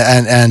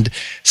 and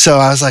so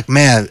I was like,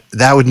 man,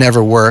 that would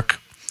never work.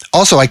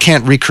 Also, I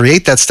can't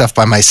recreate that stuff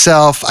by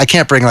myself. I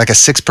can't bring like a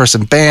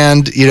 6-person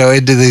band,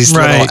 into these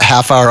little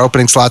half-hour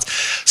opening slots.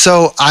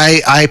 So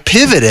I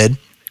pivoted,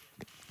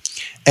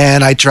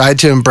 and I tried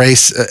to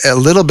embrace a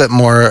little bit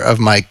more of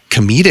my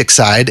comedic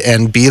side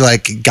and be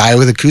like a guy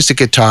with acoustic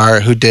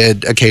guitar who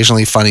did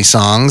occasionally funny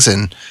songs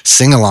and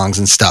sing-alongs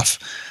and stuff.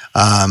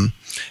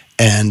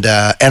 And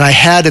I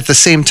had, at the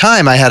same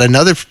time, I had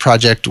another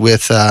project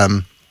with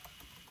a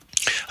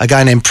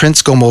guy named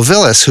Prince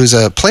Gomelvillis, who's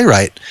a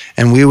playwright,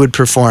 and we would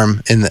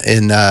perform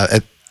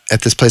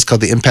at this place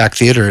called the Impact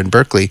Theater in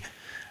Berkeley.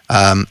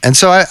 And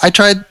so I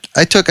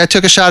took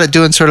a shot at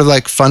doing sort of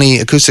like funny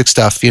acoustic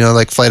stuff,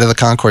 like Flight of the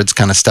Conchords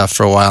kind of stuff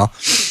for a while.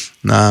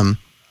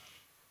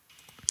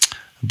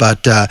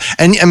 But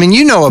and I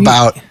mean,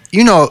 about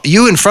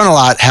you and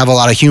Frontalot have a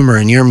lot of humor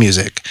in your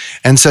music,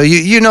 and so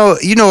you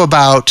know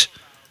about.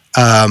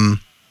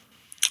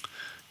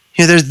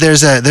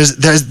 There's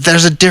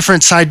a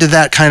different side to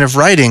that kind of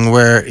writing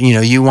where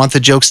you want the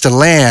jokes to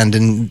land,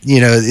 and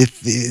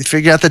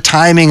figure out the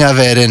timing of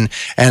it,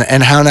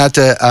 and how not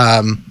to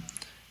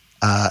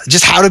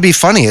just how to be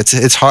funny.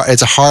 It's hard.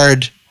 It's a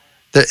hard.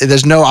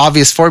 There's no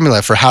obvious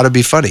formula for how to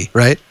be funny,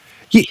 right?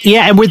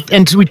 Yeah, and we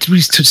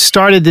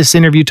started this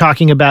interview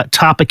talking about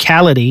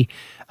topicality.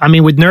 I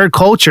mean, with nerd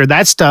culture,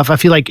 that stuff, I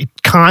feel like it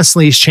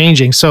constantly is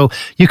changing. So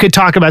you could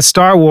talk about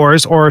Star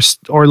Wars or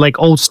like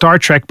old Star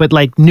Trek, but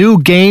like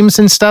new games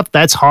and stuff,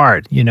 that's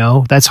hard,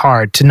 That's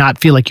hard to not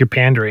feel like you're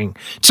pandering.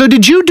 So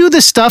did you do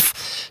this stuff?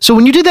 So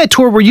when you did that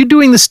tour, were you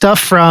doing the stuff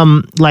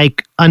from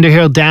like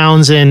Underhill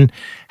Downs and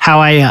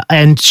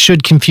and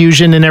Should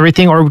Confusion and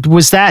everything? Or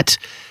was that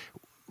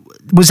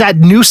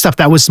new stuff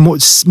that was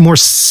more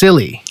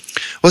silly?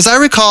 Well, as I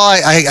recall,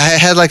 I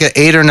had like an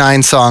 8 or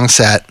 9 song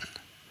set.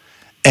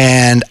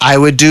 And I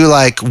would do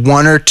like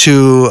 1 or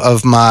 2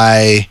 of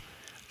my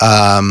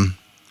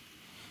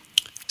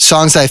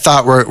songs that I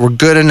thought were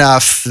good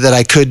enough that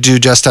I could do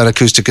just on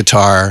acoustic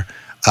guitar.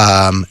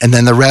 And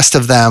then the rest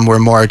of them were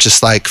more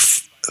just like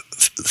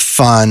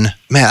fun.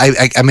 Man,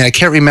 I mean, I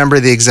can't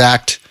remember the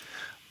exact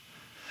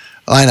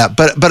lineup.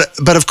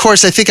 But of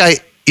course, I think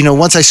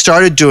once I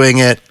started doing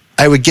it,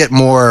 I would get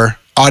more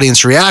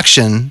audience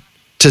reaction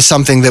to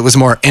something that was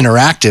more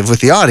interactive with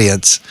the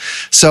audience.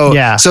 So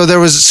there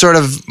was it sort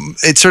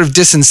of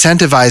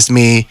disincentivized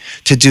me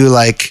to do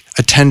like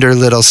a tender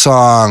little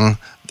song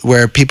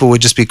where people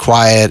would just be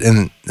quiet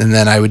and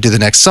then I would do the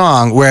next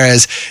song.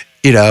 Whereas,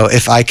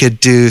 if I could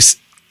do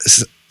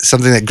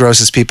something that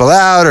grosses people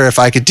out, or if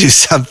I could do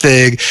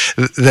something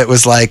that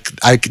was like,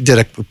 I did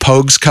a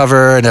Pogues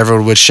cover and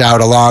everyone would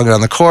shout along on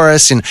the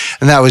chorus and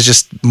that was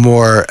just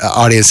more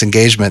audience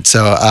engagement.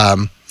 So,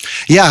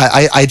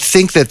 I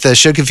think that the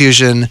Should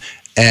Confusion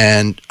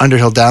and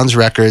Underhill Downs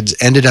records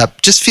ended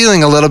up just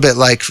feeling a little bit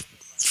like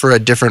for a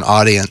different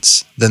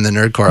audience than the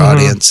nerdcore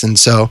audience, and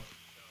so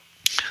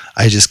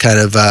I just kind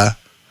of I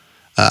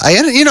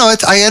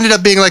ended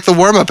up being like the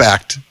warm up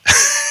act.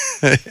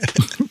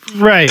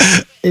 Right.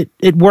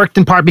 It worked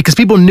in part because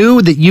people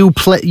knew that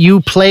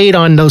you played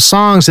on those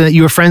songs and that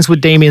you were friends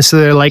with Damien, so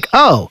they're like,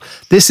 oh,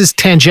 this is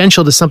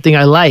tangential to something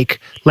I like.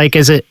 Like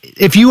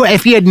if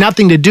he had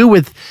nothing to do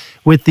with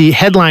the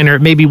headliner,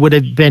 it maybe would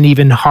have been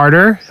even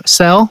harder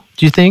sell.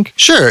 Do you think?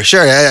 Sure,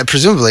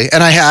 presumably.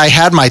 And I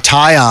had my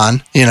tie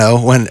on,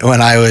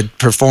 when I would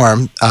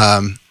perform.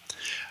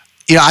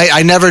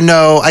 I never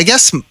know. I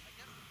guess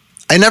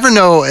I never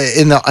know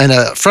in a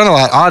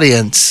Frontalot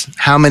audience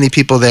how many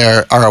people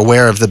there are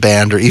aware of the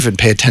band or even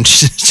pay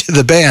attention to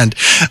the band.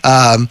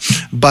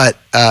 But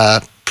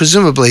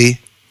presumably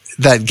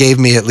that gave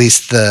me at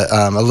least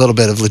a little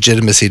bit of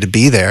legitimacy to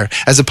be there,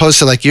 as opposed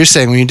to like you're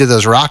saying when you did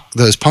those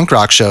punk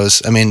rock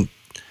shows. I mean,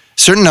 a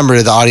certain number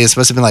of the audience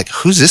must have been like,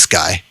 "Who's this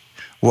guy?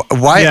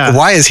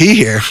 Why is he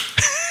here?"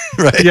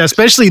 Right? Yeah,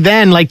 especially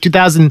then, like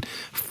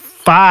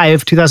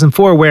 2005,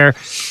 2004, where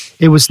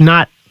it was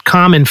not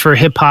common for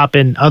hip hop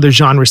and other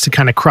genres to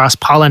kind of cross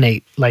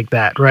pollinate like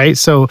that, right?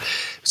 So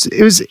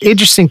it was an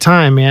interesting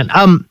time, man.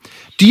 What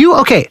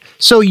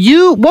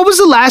was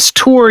the last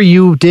tour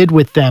you did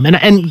with them? And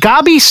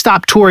Gabi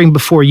stopped touring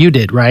before you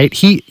did, right?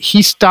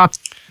 He stopped.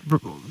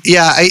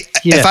 Yeah,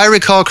 if I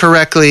recall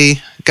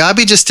correctly,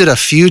 Gabi just did a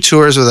few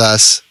tours with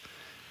us.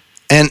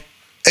 And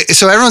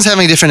so everyone's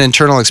having a different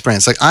internal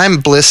experience. Like I'm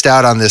blissed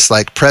out on this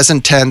like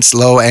present tense,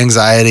 low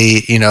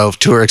anxiety,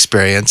 tour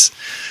experience.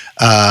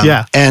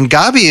 And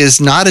Gabi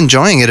is not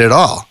enjoying it at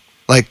all.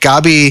 Like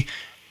Gabi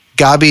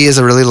is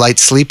a really light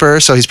sleeper,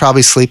 so he's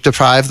probably sleep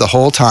deprived the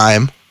whole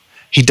time.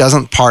 He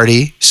doesn't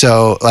party,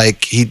 so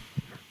like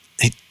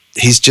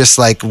he's just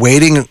like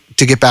waiting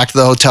to get back to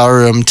the hotel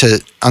room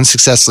to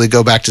unsuccessfully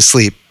go back to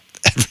sleep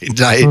every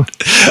night.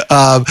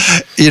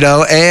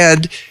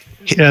 And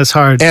it's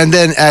hard. And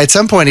then at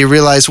some point he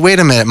realized, wait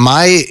a minute,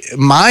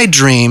 my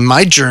dream,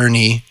 my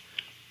journey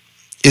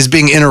is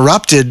being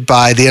interrupted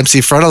by the MC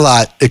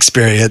Frontalot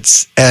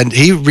experience, and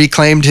he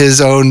reclaimed his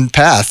own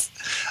path.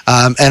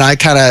 And I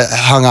kind of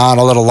hung on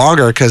a little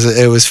longer because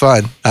it was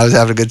fun. I was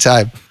having a good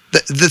time.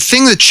 The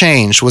thing that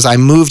changed was I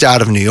moved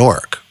out of New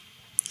York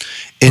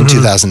in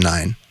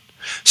 2009.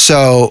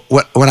 So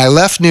when I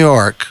left New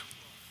York,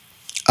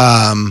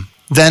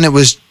 then it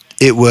was.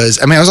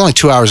 I mean, I was only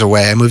 2 hours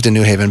away. I moved to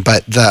New Haven,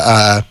 but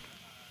that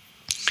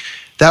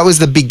was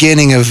the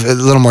beginning of a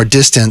little more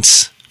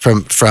distance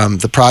from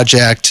the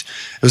project.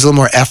 It was a little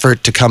more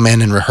effort to come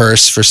in and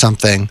rehearse for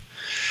something.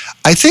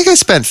 I think I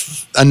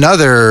spent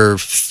another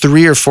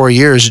 3 or 4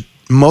 years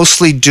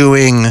mostly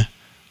doing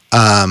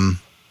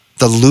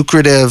the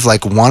lucrative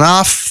like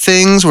one-off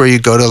things where you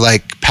go to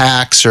like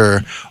PAX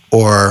or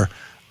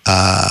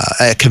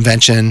a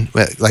convention,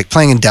 like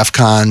playing in DEF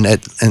CON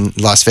in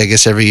Las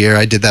Vegas every year.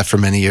 I did that for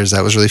many years.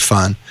 That was really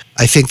fun.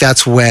 I think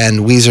that's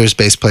when Weezer's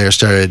bass player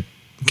started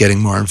getting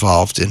more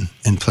involved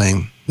in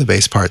playing the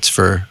bass parts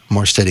for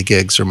more steady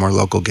gigs or more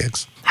local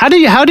gigs. How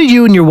did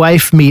you and your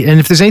wife meet? And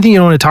if there's anything you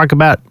don't want to talk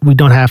about, we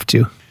don't have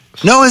to.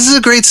 No, this is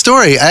a great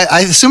story.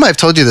 I assume I've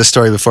told you this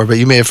story before, but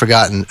you may have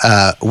forgotten.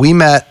 We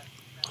met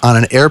on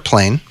an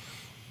airplane,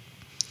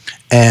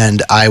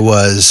 and I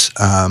was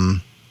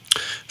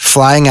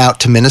flying out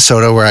to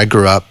Minnesota, where I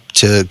grew up,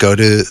 to go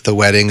to the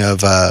wedding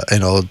of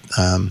an old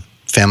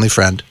family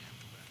friend.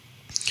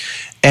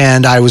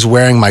 And I was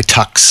wearing my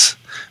tux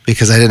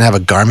because I didn't have a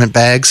garment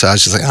bag, so I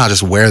was just like, I'll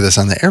just wear this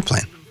on the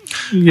airplane.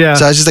 Yeah.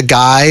 So I was just a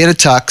guy in a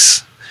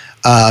tux,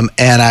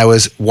 and I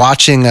was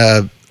watching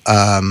a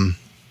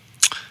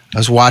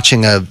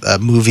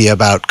movie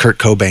about Kurt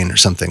Cobain or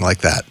something like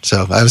that.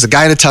 So I was a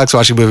guy in a tux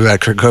watching a movie about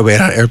Kurt Cobain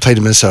on an airplane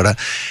to Minnesota,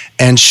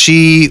 and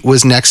she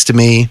was next to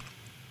me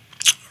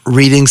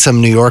reading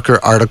some New Yorker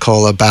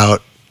article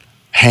about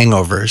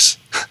hangovers.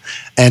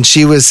 And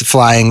she was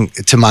flying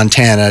to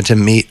Montana to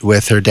meet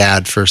with her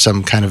dad for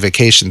some kind of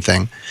vacation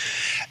thing.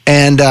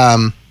 And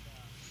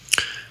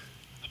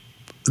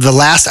the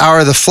last hour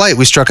of the flight,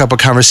 we struck up a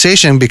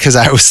conversation because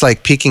I was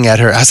like peeking at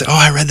her. I was like,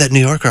 I read that New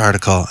Yorker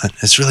article.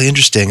 It's really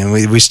interesting. And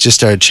we just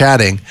started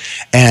chatting.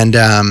 And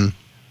the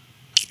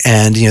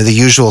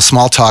usual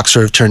small talk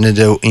sort of turned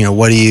into,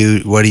 what do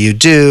you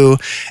do?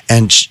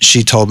 And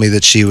she told me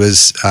that she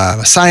was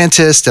a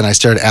scientist, and I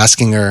started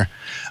asking her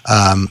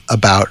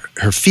about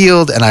her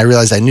field, and I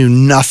realized I knew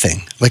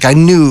nothing. Like I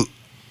knew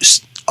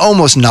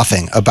almost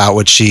nothing about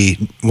what she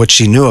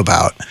knew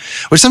about,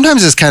 which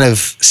sometimes is kind of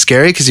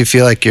scary because you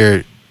feel like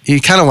you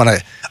kind of want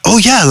to,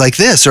 like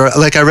this, or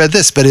like I read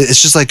this, but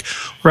it's just like,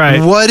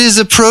 right. What is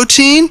a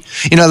protein?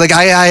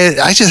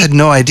 I just had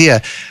no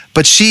idea.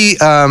 But she,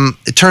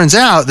 it turns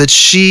out that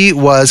she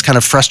was kind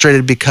of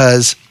frustrated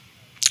because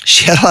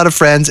she had a lot of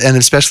friends, and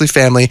especially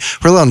family,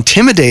 who were a little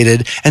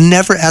intimidated and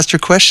never asked her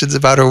questions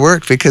about her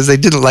work because they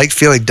didn't like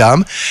feeling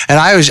dumb. And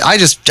I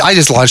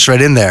just launched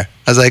right in there.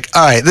 I was like,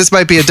 all right, this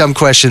might be a dumb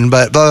question,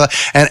 but blah,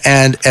 blah.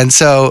 And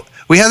so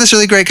we had this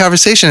really great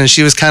conversation, and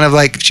she was kind of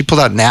like, she pulled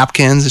out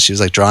napkins, and she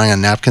was like drawing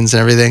on napkins and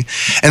everything.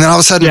 And then all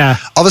of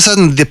a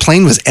sudden the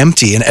plane was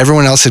empty and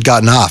everyone else had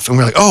gotten off. And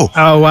we're like, oh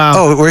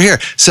wow, we're here.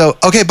 So,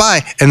 okay,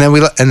 bye. And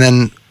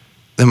then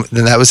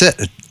that was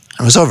it. It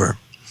was over.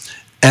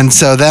 And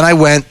so then I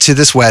went to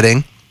this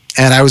wedding,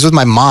 and I was with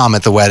my mom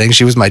at the wedding.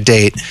 She was my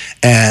date.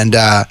 And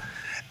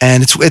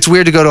it's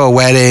weird to go to a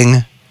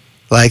wedding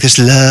like there's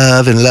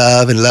love and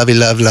love and lovey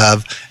love.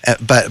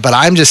 But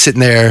I'm just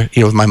sitting there,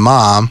 with my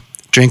mom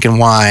drinking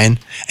wine.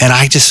 And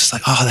I just was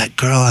like, oh, that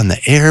girl on the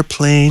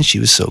airplane, she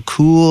was so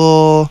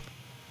cool.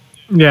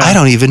 Yeah. I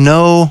don't even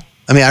know.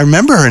 I mean, I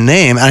remember her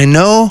name. I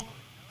know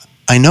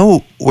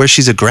where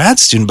she's a grad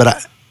student,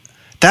 but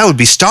that would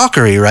be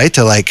stalkery, right?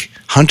 To like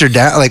hunt her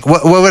down. Like,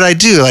 what would I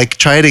do? Like,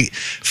 try to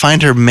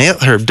find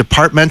her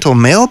departmental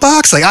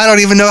mailbox? Like, I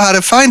don't even know how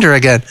to find her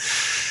again.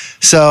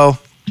 So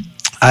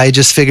I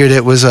just figured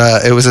it was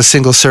a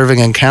single serving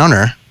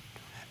encounter.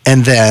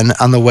 And then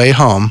on the way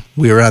home,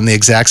 we were on the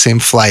exact same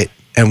flight,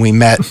 and we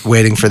met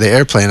waiting for the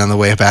airplane on the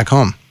way back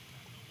home.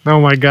 Oh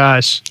my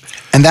gosh.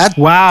 And that,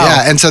 wow.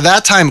 Yeah. And so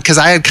that time, because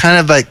I had kind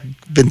of like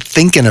been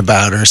thinking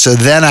about her. So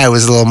then I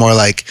was a little more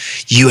like,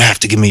 you have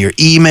to give me your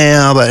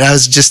email. But I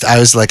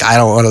was like, I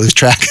don't want to lose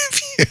track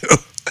of you.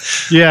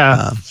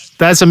 Yeah.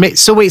 That's amazing.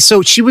 So wait,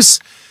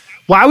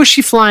 why was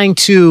she flying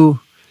to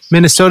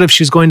Minnesota if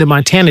she was going to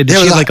Montana? Did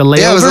she have like a layover?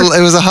 Yeah,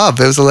 it was a hub.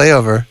 It was a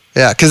layover.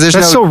 Yeah. Because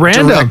that's so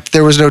random.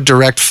 There was no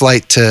direct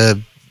flight to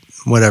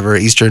whatever,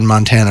 Eastern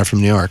Montana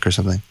from New York or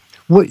something.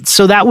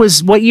 So that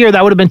was what year?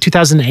 That would have been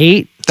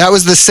 2008? That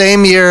was the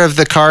same year of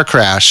the car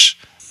crash.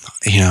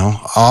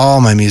 All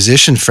my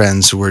musician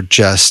friends were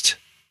just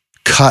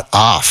cut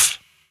off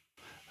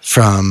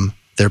from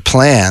their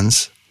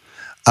plans.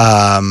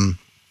 And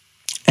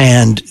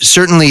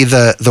certainly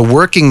the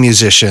working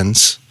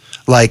musicians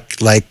like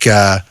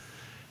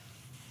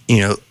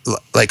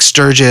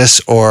Sturgis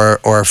or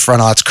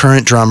Frontalot's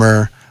current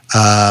drummer,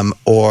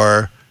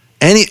 or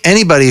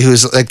anybody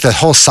who's like the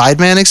whole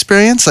sideman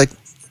experience, like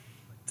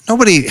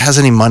nobody has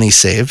any money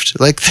saved.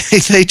 Like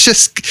they're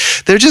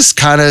just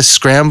kind of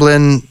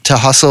scrambling to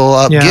hustle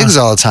up gigs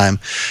all the time.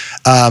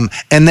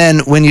 And then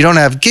when you don't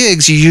have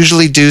gigs, you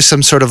usually do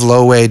some sort of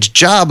low wage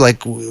job,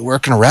 like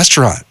work in a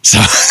restaurant. So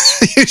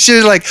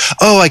you're like,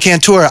 oh, I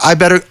can't tour. I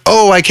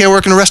can't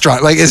work in a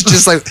restaurant. Like, it's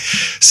just like,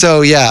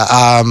 so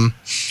yeah.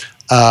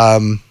 A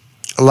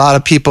lot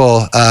of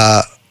people,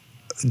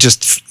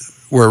 just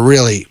were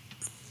really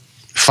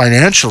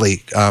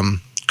financially,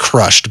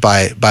 crushed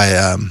by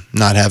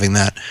not having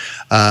that.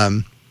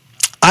 I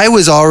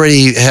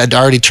had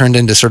already turned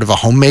into sort of a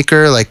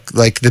homemaker. Like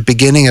the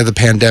beginning of the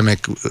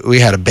pandemic, we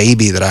had a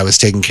baby that I was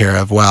taking care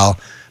of while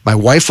my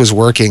wife was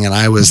working, and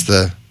I was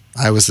the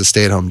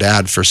stay-at-home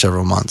dad for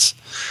several months.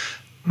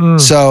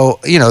 So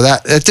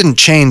that didn't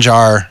change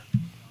our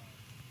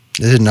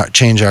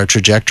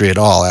trajectory at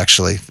all.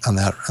 Actually, on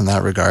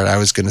that regard, I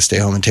was going to stay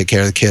home and take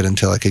care of the kid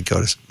until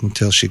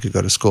she could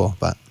go to school.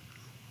 But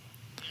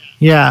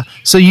yeah,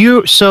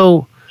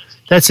 so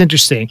that's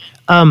interesting.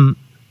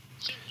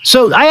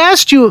 So I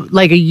asked you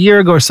like a year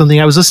ago or something.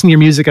 I was listening to your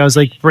music. I was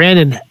like,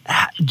 Brandon,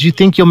 do you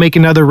think you'll make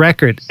another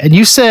record? And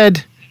you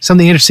said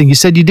something interesting. You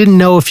said you didn't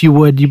know if you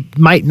would. You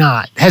might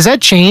not. Has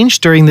that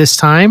changed during this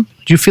time?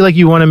 Do you feel like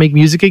you want to make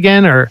music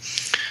again, or?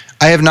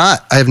 I have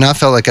not. I have not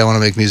felt like I want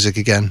to make music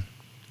again.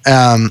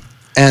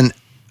 And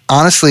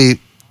honestly,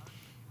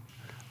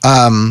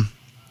 I mean,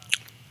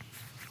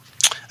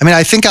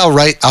 I think I'll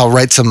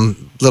write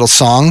some little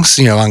songs,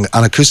 on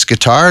acoustic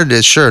guitar.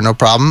 Sure, no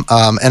problem.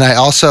 And I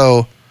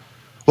also,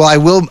 well, I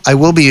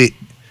will be.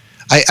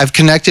 I've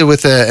connected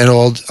with an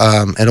old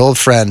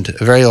friend,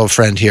 a very old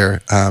friend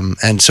here,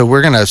 and so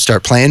we're gonna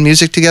start playing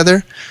music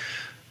together.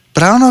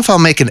 But I don't know if I'll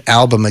make an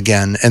album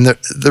again. And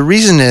the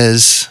reason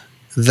is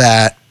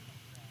that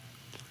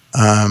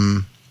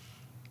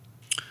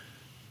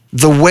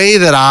the way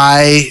that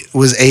I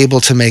was able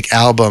to make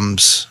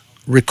albums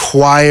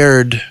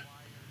required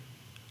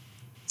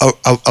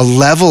a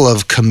level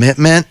of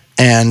commitment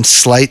and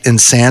slight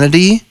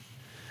insanity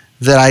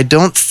that I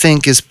don't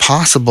think is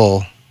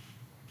possible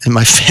in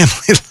my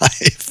family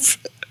life.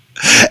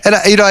 And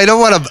I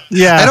don't want to.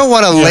 Yeah, I don't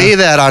want to lay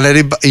that on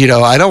anybody.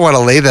 I don't want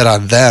to lay that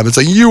on them. It's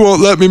like, you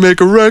won't let me make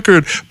a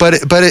record.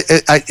 But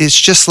it's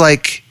just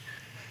like,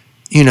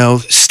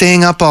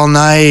 staying up all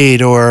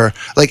night, or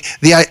like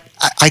I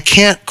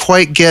can't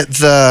quite get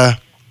the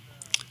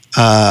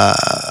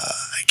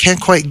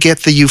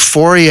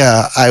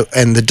euphoria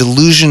and the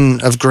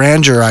delusion of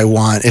grandeur I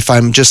want if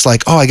I'm just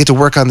like, oh, I get to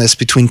work on this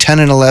between 10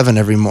 and 11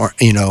 every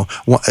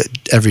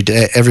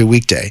day, every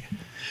weekday.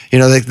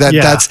 Like that.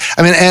 Yeah. That's.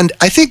 I mean, and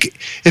I think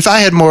if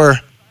I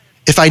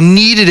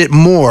needed it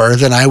more,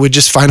 then I would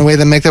just find a way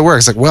to make that work.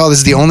 It's like, well, this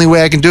is the only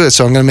way I can do it,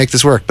 so I'm going to make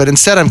this work. But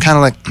instead, I'm kind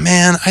of like,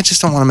 man, I just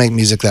don't want to make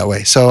music that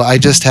way. So I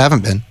just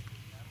haven't been.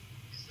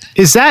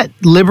 Is that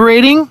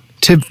liberating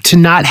to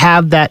not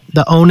have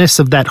the onus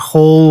of that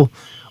whole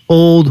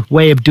old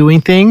way of doing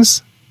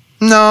things?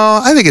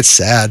 No, I think it's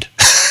sad.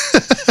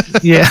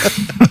 Yeah.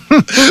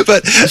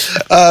 but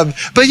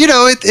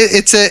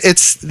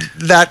it's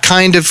that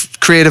kind of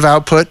creative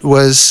output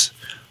was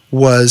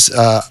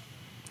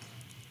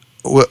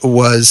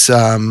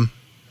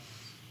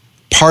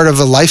part of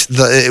a life.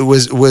 It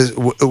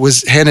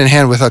was hand in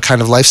hand with a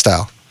kind of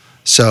lifestyle.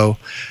 So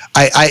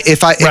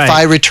if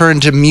I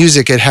return to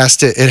music, it has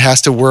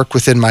to work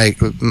within my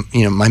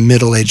my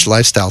middle-aged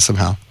lifestyle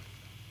somehow.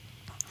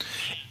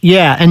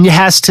 Yeah, and it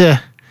has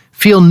to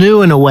feel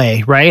new in a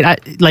way, right? I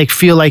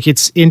feel like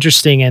it's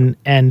interesting,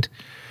 and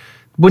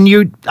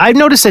when I've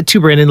noticed that too,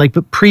 Brandon. Like,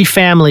 but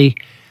pre-family,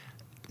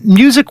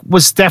 music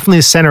was definitely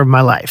the center of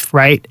my life,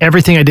 right?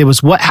 Everything I did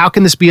was how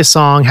can this be a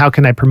song? How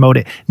can I promote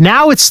it?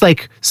 Now it's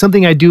like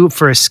something I do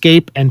for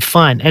escape and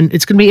fun. And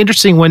it's going to be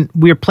interesting when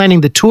we're planning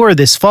the tour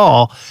this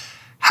fall,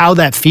 how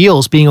that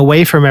feels being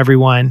away from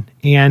everyone.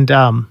 And,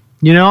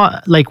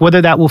 like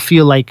whether that will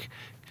feel like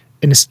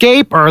an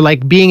escape or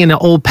like being in an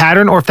old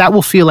pattern, or if that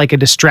will feel like a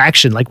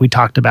distraction, like we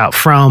talked about,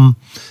 from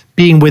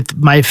being with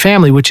my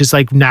family, which is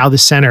like now the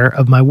center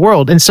of my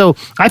world. And so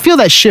I feel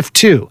that shift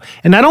too.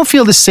 And I don't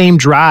feel the same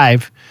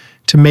drive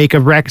to make a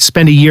record,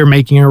 spend a year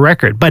making a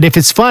record. But if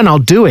it's fun, I'll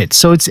do it.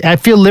 So I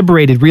feel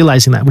liberated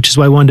realizing that, which is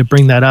why I wanted to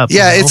bring that up.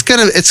 Yeah,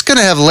 it's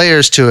gonna have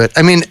layers to it.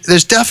 I mean,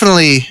 there's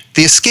definitely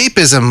the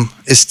escapism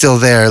is still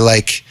there.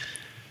 Like,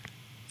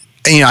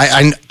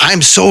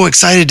 I'm so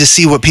excited to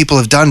see what people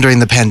have done during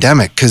the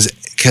pandemic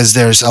because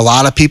there's a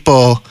lot of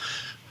people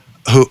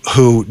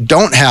who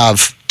don't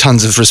have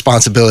tons of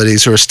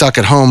responsibilities, who are stuck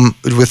at home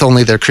with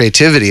only their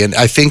creativity. And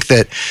I think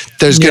that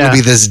there's going to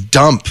be this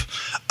dump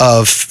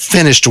of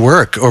finished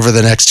work over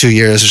the next 2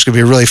 years. It's going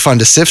to be really fun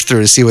to sift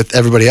through to see what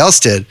everybody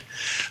else did.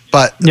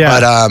 But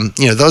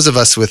those of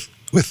us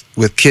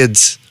with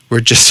kids, we're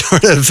just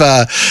sort of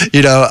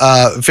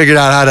figured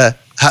out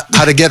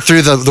how to get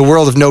through the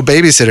world of no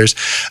babysitters.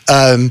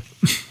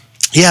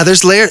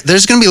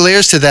 There's going to be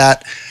layers to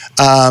that.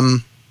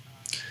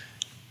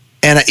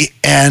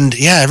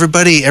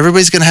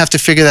 Everybody's going to have to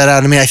figure that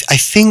out. I mean, I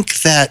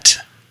think that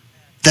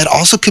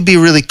also could be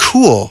really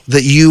cool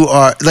that you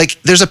are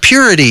like, there's a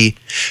purity.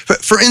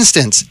 For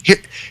instance,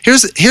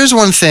 here's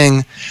one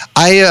thing.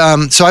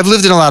 So I've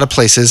lived in a lot of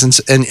places,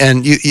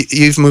 and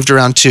you've moved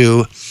around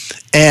too.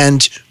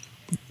 And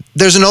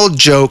there's an old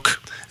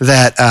joke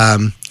that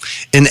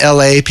in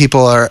LA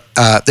people are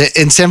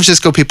in San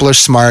Francisco people are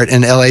smart,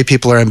 in LA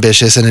people are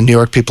ambitious, and in New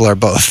York people are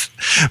both,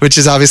 which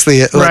is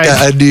obviously like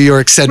a New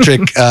York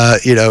centric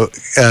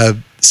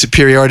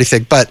superiority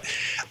thing. But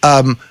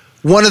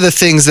one of the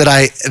things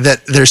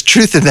that there's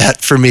truth in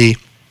that for me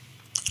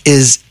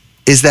is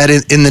that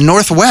in the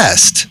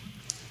Northwest,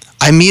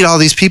 I meet all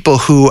these people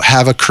who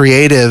have a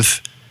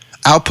creative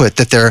output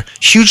that they're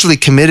hugely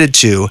committed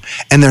to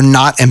and they're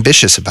not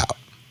ambitious about.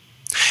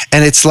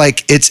 And it's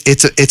like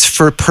it's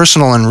for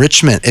personal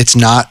enrichment. It's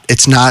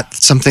not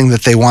something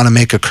that they want to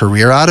make a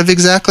career out of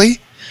exactly.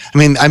 I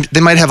mean,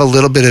 they might have a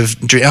little bit of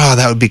dream. Oh,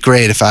 that would be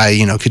great if I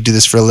could do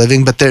this for a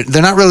living. But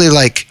they're not really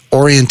like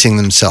orienting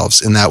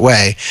themselves in that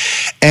way.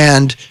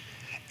 And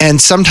And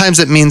sometimes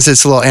it means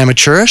it's a little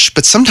amateurish,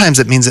 but sometimes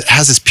it means it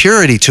has this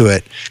purity to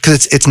it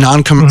because it's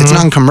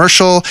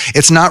non-commercial.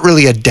 It's not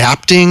really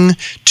adapting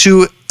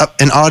to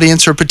an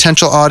audience or a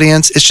potential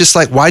audience. It's just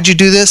like, why'd you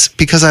do this?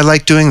 Because I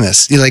like doing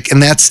this.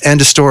 And that's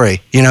end of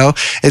story.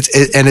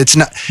 It's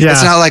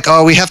not like,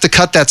 oh, we have to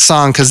cut that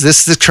song because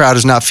the crowd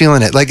is not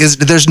feeling it. Like,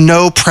 there's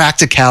no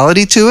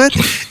practicality to it.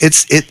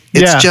 It's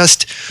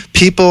just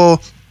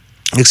people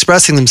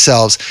expressing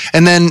themselves.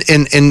 And then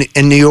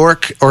in New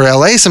York or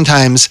LA,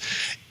 sometimes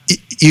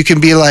you can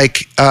be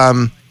like,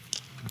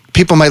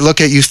 people might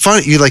look at you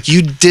funny. You like,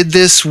 you did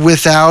this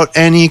without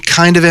any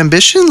kind of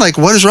ambition. Like,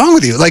 what is wrong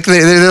with you? Like,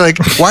 they're like,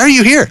 why are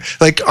you here?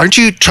 Like, aren't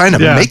you trying to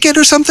make it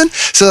or something?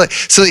 So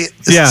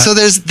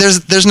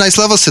there's nice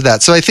levels to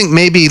that. So I think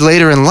maybe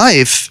later in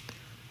life,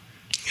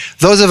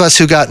 those of us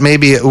who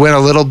went a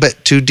little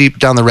bit too deep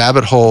down the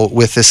rabbit hole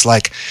with this,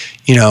 like,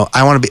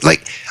 I want to be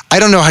like, I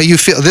don't know how you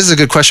feel. This is a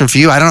good question for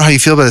you. I don't know how you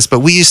feel about this,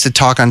 but we used to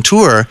talk on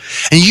tour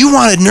and you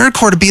wanted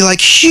nerdcore to be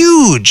like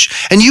huge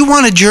and you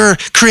wanted your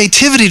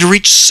creativity to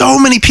reach so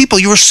many people.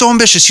 You were so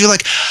ambitious. You're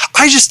like,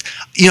 I just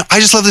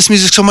love this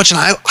music so much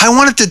and I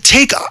want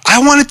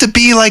it to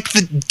be like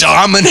the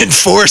dominant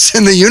force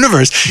in the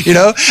universe,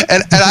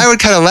 and I would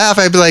kind of laugh.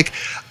 I'd be like,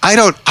 I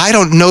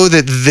don't know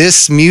that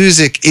this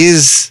music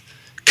is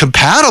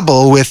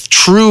compatible with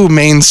true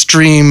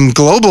mainstream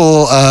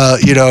global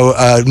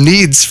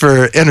needs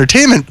for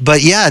entertainment.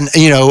 But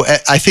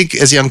I think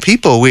as young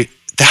people,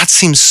 that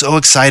seems so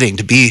exciting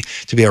to be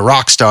a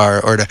rock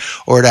star or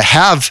to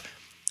have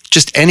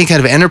just any kind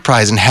of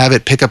enterprise and have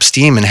it pick up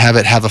steam and have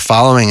it have a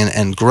following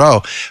and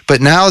grow.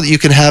 But now you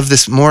can have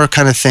this more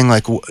kind of thing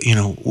like,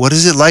 what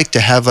is it like to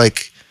have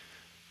like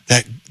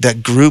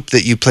that group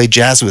that you play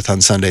jazz with on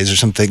Sundays or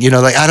something,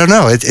 I don't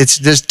know.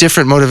 There's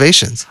different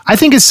motivations. I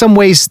think in some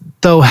ways,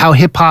 though, how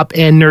hip hop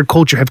and nerd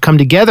culture have come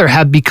together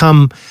have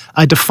become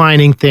a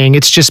defining thing.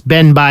 It's just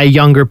been by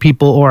younger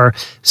people or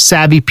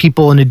savvy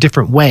people in a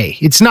different way.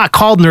 It's not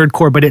called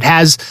nerdcore, but it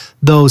has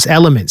those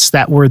elements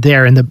that were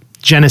there in the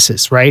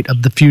genesis, right,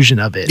 of the fusion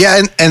of it.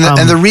 Yeah,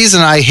 and the reason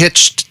I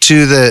hitched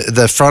to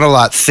the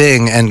Frontalot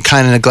thing and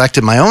kind of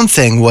neglected my own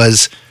thing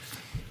was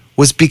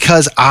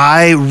because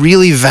I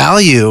really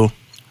value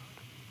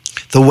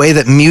the way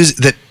that music,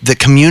 that the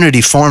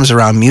community forms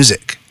around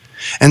music.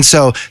 And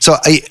so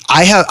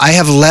I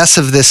have less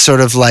of this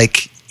sort of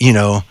like,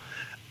 Ayn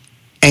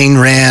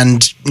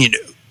Rand,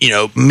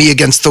 me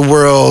against the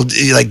world,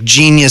 like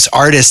genius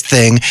artist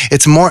thing.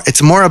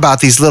 It's more about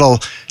these little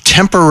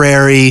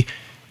temporary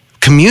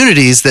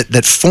communities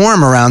that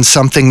form around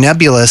something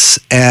nebulous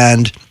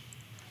and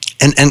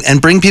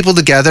bring people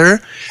together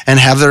and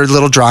have their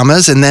little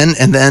dramas and then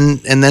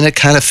it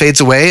kind of fades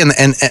away and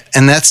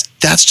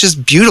that's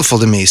just beautiful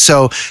to me.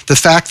 So the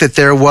fact that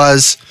there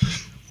was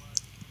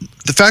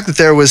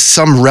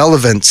some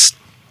relevance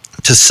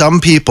to some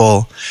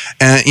people,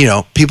 and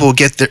people would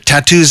get their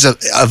tattoos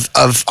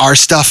of our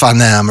stuff on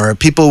them, or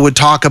people would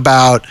talk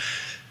about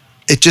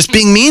it just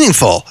being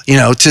meaningful,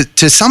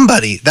 to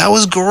somebody. That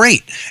was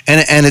great,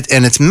 and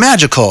it's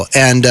magical,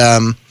 and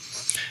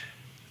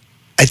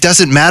it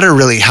doesn't matter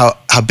really how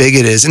big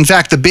it is. In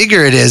fact, the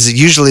bigger it is,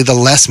 usually the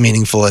less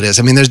meaningful it is.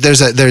 I mean, there's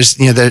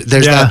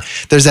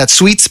that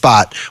sweet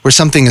spot where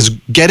something is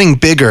getting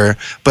bigger,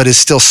 but is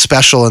still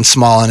special and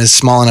small, and is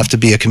small enough to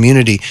be a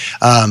community.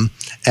 So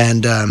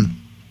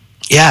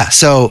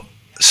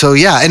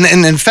yeah.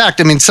 And in fact,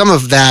 I mean, some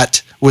of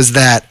that was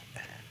that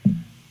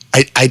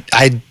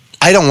I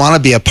don't want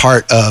to be a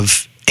part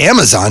of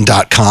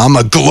Amazon.com,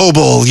 a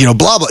global,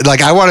 blah, blah.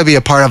 Like, I want to be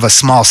a part of a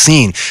small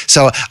scene.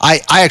 So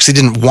I actually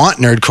didn't want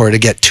nerdcore to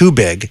get too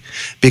big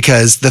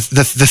because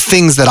the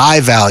things that I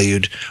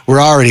valued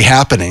were already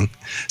happening.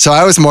 So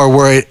I was more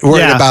worried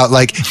about,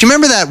 like, do you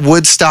remember that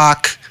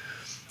Woodstock?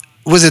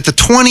 Was it the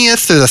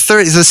 20th or the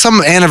 30th? There's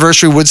some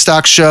anniversary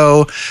Woodstock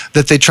show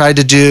that they tried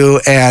to do,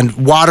 and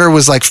water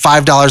was like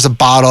 $5 a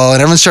bottle,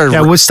 and everyone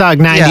started Woodstock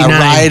 99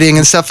 rioting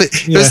and stuff.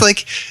 It was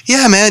like,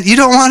 yeah, man, you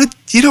don't want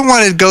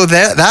to go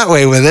that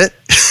way with it.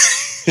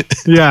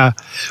 Yeah.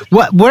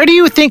 Where do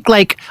you think,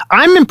 like,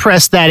 I'm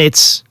impressed that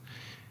it's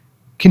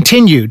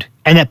continued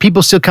and that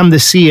people still come to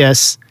see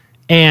us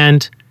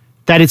and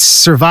that it's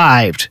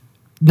survived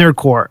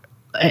nerdcore.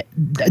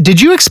 Did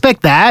you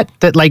expect that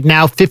like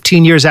now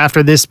 15 years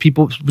after this,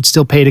 people would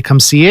still pay to come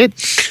see it?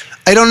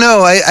 I don't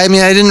know. I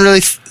mean, I didn't really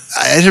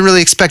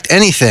expect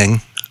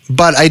anything,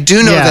 but I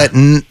do know that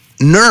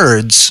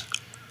nerds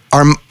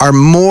are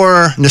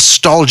more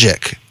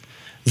nostalgic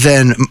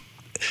than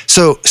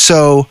so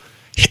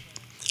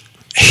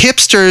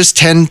hipsters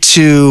tend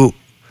to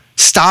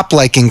stop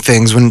liking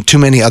things when too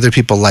many other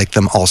people like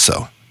them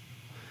also.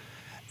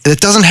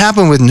 It doesn't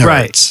happen with nerds.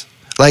 Right.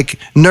 Like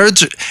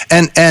nerds,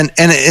 and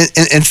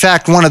in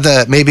fact, one of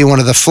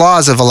the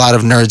flaws of a lot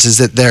of nerds is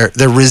that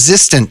they're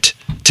resistant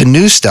to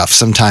new stuff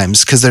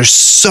sometimes because they're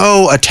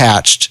so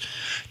attached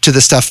to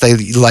the stuff they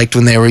liked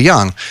when they were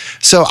young.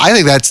 So I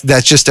think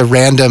that's just a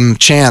random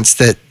chance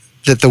that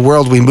that the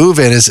world we move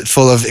in is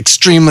full of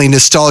extremely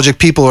nostalgic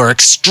people who are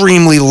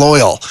extremely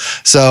loyal.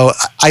 So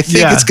I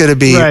think it's going to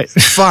be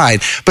fine.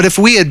 But if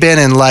we had been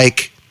in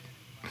like,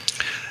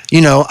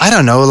 I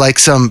don't know, like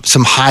some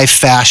high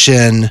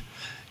fashion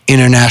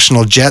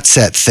international jet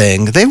set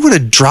thing, they would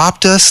have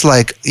dropped us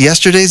like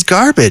yesterday's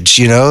garbage,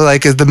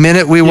 like the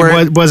minute we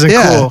were. It wasn't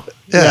cool.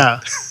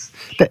 Yeah.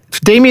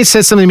 Damien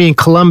said something to me in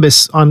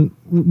Columbus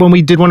when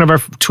we did one of our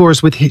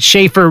tours with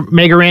Schaefer,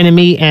 Mega Ran, and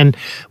me, and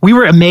we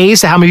were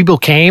amazed at how many people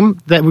came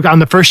that on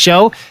the first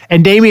show.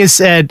 And Damien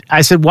said,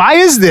 I said, why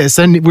is this?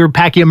 And we were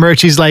packing up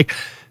merch. He's like,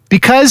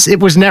 because it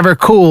was never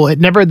cool. It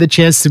never had the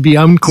chance to be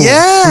uncool.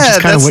 Yeah, which is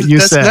kind of what you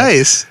said. That's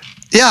nice.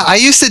 Yeah, I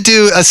used to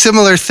do a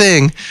similar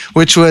thing,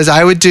 which was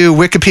I would do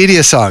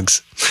Wikipedia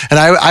songs. And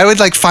I would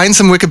like find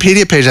some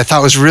Wikipedia page I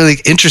thought was really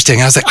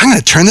interesting. I was like, I'm going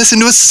to turn this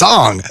into a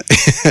song.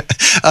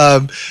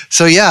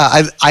 So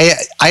yeah,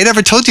 I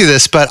never told you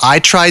this, but I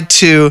tried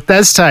to.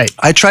 That's tight.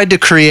 I tried to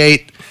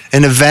create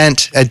an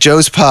event at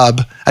Joe's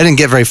Pub. I didn't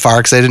get very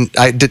far because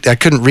I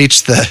couldn't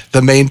reach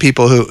the main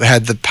people who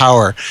had the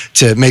power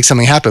to make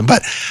something happen.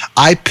 But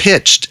I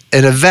pitched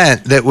an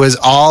event that was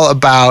all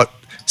about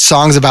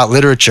songs about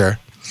literature.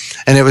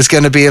 And it was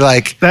going to be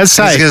like, that's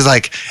tight. It was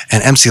like,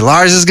 and MC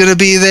Lars is going to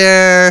be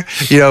there,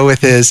 with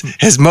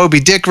his Moby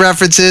Dick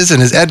references and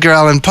his Edgar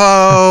Allan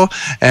Poe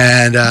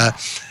and the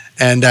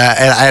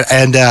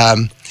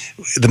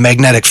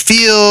magnetic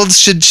fields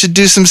should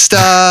do some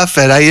stuff.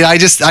 And I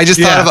just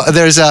thought of,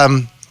 there's at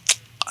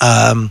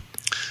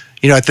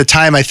the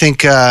time I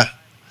think I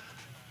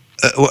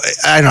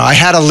don't know, I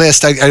had a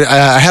list.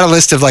 I had a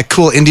list of like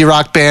cool indie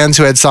rock bands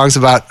who had songs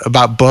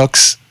about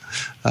books.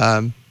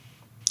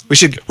 We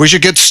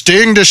should get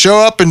Sting to show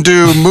up and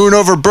do Moon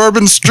Over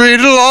Bourbon Street.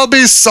 It'll all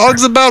be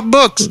songs about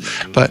books.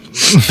 But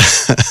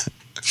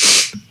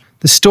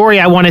the story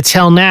I want to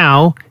tell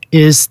now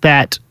is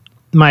that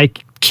my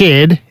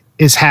kid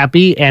is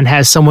happy and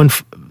has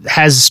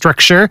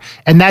structure,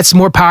 and that's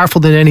more powerful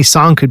than any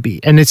song could be.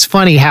 And it's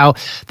funny how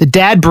the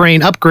dad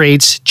brain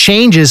upgrades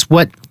changes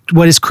what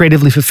is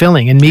creatively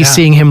fulfilling. And me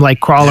seeing him like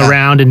crawl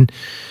around and.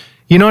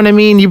 You know what I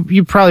mean?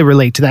 You probably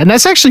relate to that. And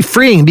that's actually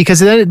freeing because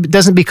then it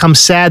doesn't become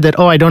sad that,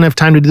 I don't have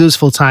time to do this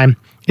full time.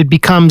 It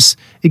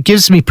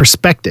gives me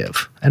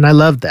perspective. And I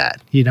love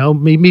that,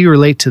 maybe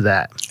relate to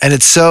that. And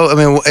it's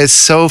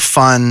so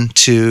fun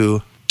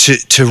to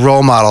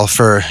role model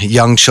for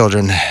young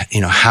children,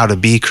 how to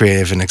be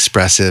creative and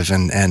expressive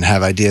and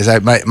have ideas.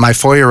 My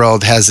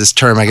 4-year-old has this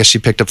term, I guess she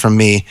picked up from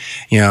me,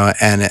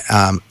 and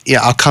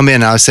I'll come in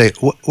and I'll say,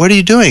 what are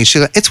you doing?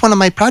 She'll go, it's one of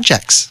my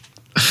projects.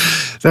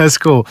 That's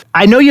cool.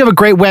 I know you have a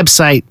great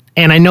website,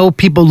 and I know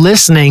people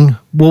listening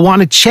will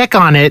want to check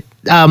on it.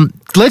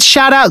 Let's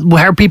shout out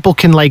where people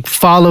can like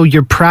follow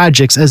your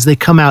projects as they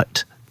come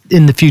out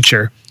in the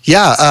future.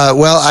 Yeah,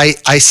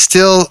 I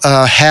still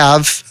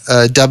have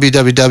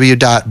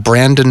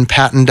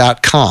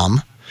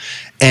www.brandonpatton.com,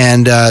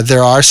 and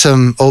there are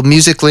some old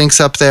music links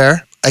up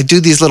there. I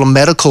do these little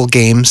medical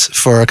games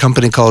for a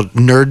company called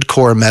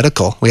Nerdcore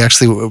Medical. We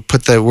actually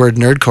put the word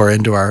nerdcore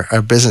into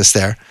our business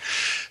there.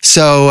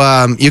 So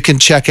you can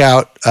check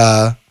out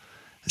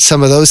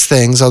some of those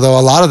things, although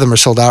a lot of them are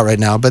sold out right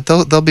now, but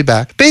they'll be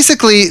back.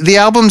 Basically, the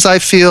albums I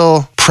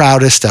feel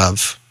proudest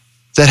of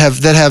that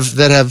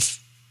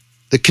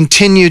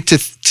continue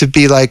to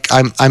be like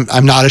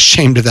I'm not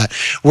ashamed of that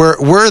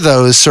were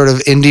those sort of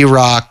indie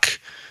rock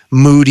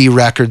moody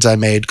records I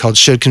made called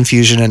Should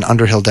Confusion and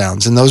Underhill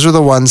Downs, and those were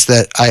the ones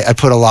that I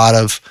put a lot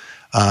of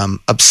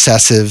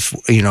obsessive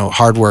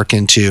hard work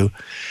into.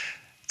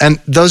 And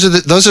those are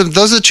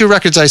the two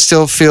records I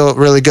still feel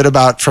really good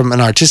about from an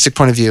artistic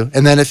point of view.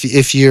 And then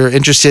if you're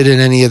interested in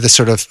any of the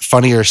sort of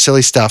funny or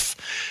silly stuff,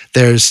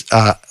 there's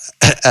an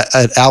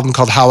album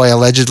called How I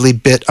Allegedly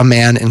Bit a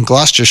Man in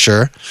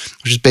Gloucestershire,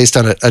 which is based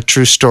on a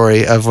true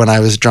story of when I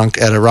was drunk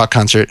at a rock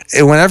concert.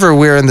 And whenever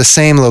we're in the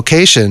same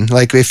location,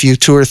 like if you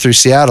tour through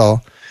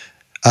Seattle,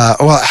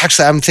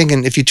 actually I'm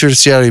thinking if you tour to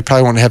Seattle, you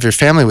probably won't have your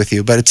family with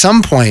you. But at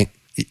some point,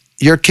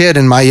 your kid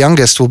and my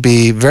youngest will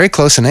be very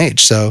close in age,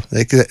 so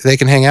they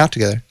can hang out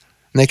together.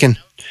 And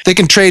they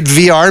can trade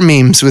VR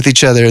memes with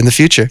each other in the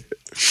future.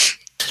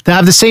 They'll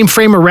have the same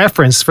frame of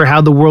reference for how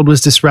the world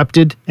was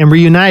disrupted and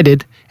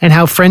reunited, and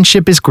how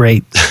friendship is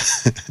great.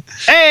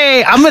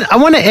 Hey, I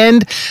want to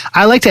end.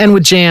 I like to end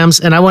with jams,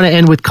 and I want to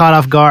end with Caught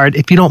Off Guard,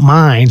 if you don't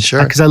mind.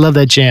 Sure. Because I love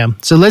that jam.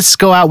 So let's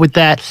go out with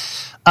that.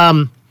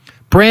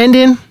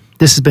 Brandon,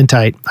 this has been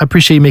tight. I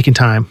appreciate you making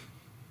time.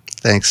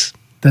 Thanks.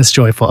 That's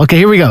joyful. Okay,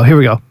 here we go.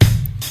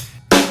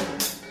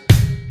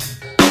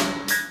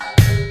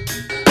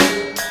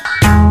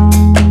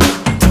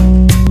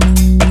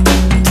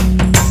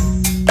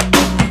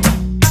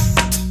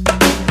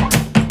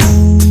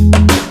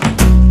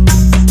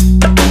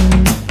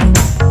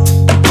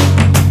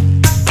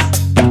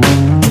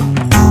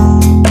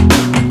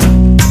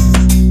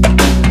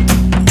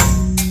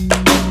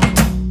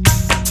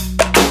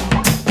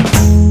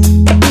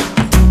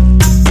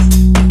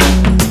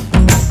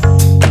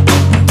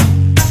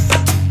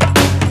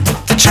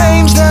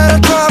 Change that I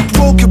dropped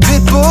woke your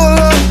pit bull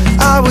up.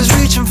 I was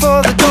reaching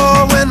for the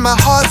door when and my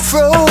heart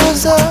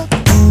froze up.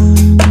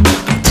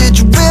 Did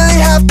you really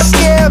have to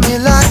scare me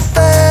like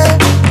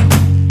that?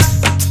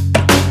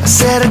 I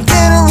said I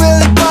didn't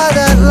really buy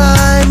that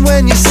line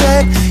when you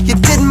said you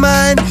didn't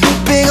mind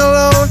being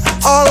alone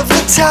all of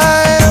the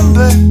time.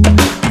 But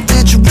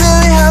did you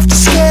really have to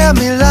scare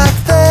me like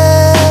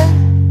that?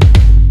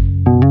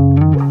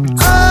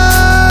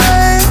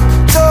 I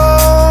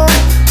don't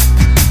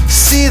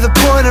see the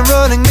point in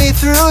running me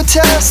through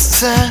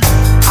tests, and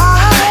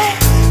I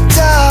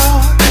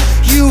doubt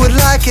you would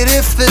like it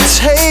if the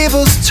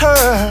tables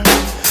turn.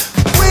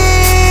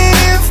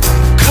 We've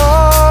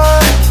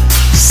caught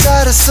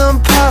sight of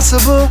some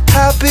possible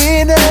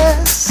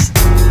happiness.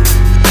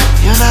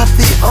 You're not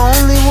the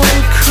only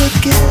one who could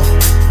get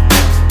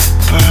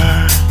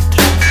burned.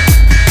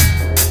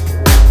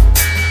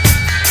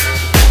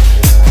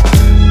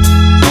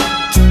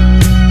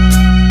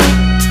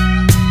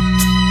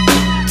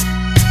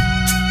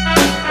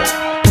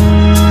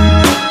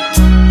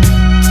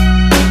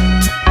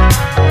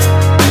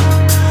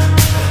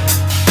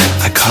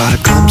 Caught a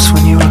glimpse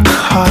when you were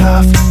caught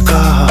off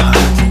guard.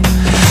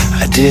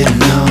 I didn't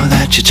know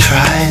that you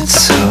tried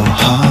so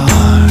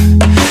hard.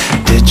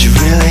 Did you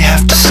really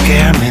have to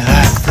scare me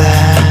like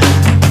that?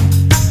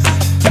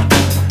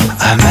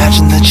 I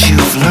imagine that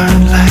you've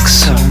learned like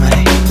so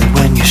many, that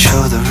when you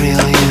show the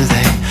real you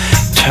they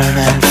turn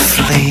and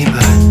flee.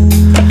 But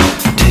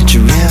did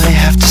you really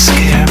have to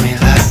scare me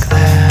like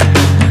that?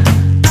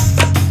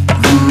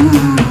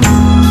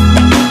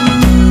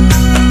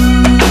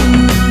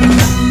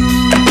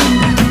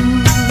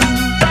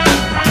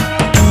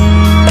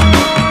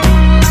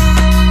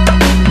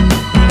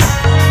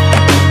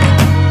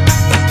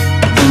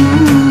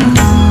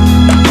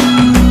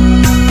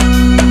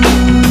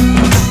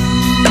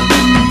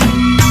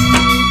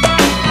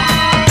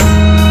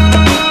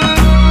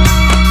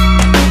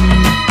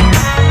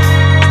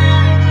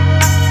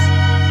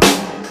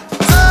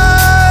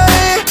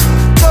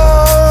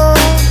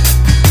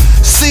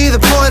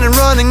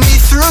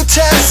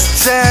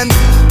 Tests, and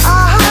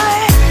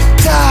I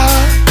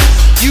doubt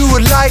you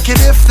would like it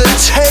if the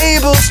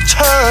tables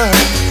turn.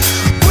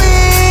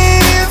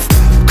 We've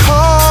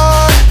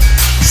caught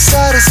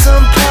sight of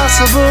some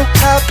possible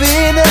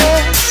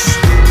happiness.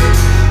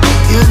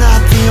 You're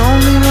not the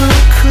only one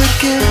who could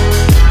get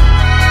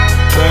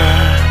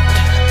burned.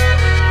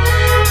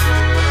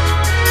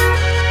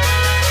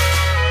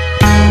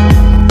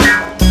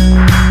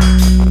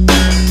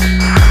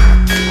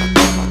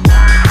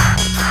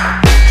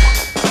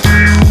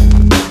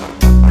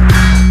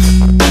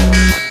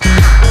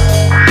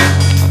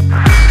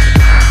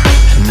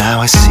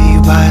 Now I see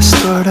you by a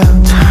store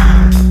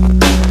downtown,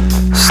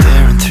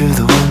 staring through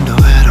the window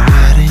at a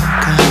wedding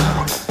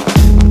gown.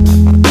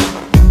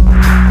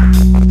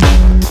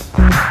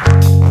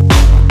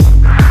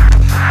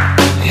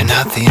 You're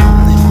not the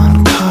only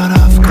one caught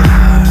off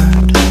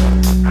guard.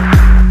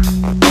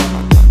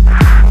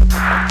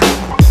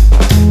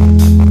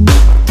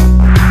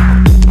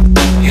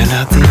 You're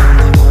not the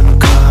only one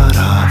caught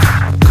off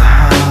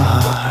guard.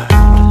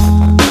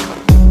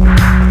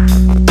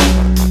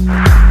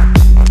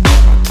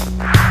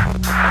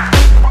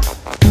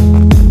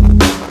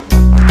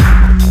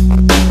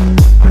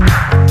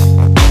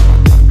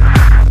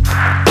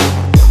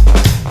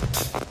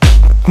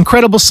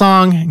 Incredible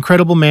song,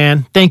 incredible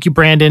man. Thank you,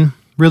 Brandon.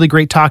 Really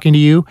great talking to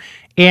you.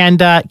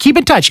 And keep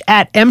in touch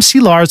at MC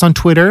Lars on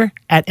Twitter,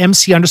 at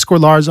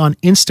MC_Lars on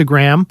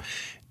Instagram.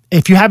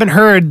 If you haven't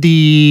heard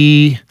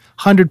the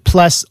 100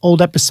 plus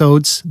old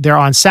episodes, they're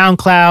on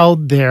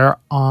SoundCloud, they're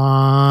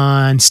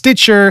on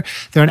Stitcher,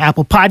 they're on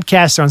Apple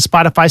Podcasts, they're on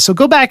Spotify. So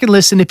go back and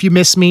listen if you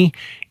miss me,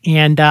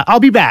 and I'll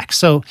be back.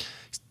 So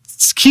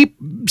keep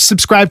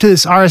subscribed to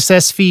this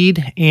RSS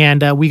feed,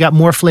 and we got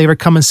more flavor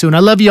coming soon. I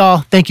love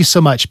y'all. Thank you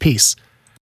so much. Peace.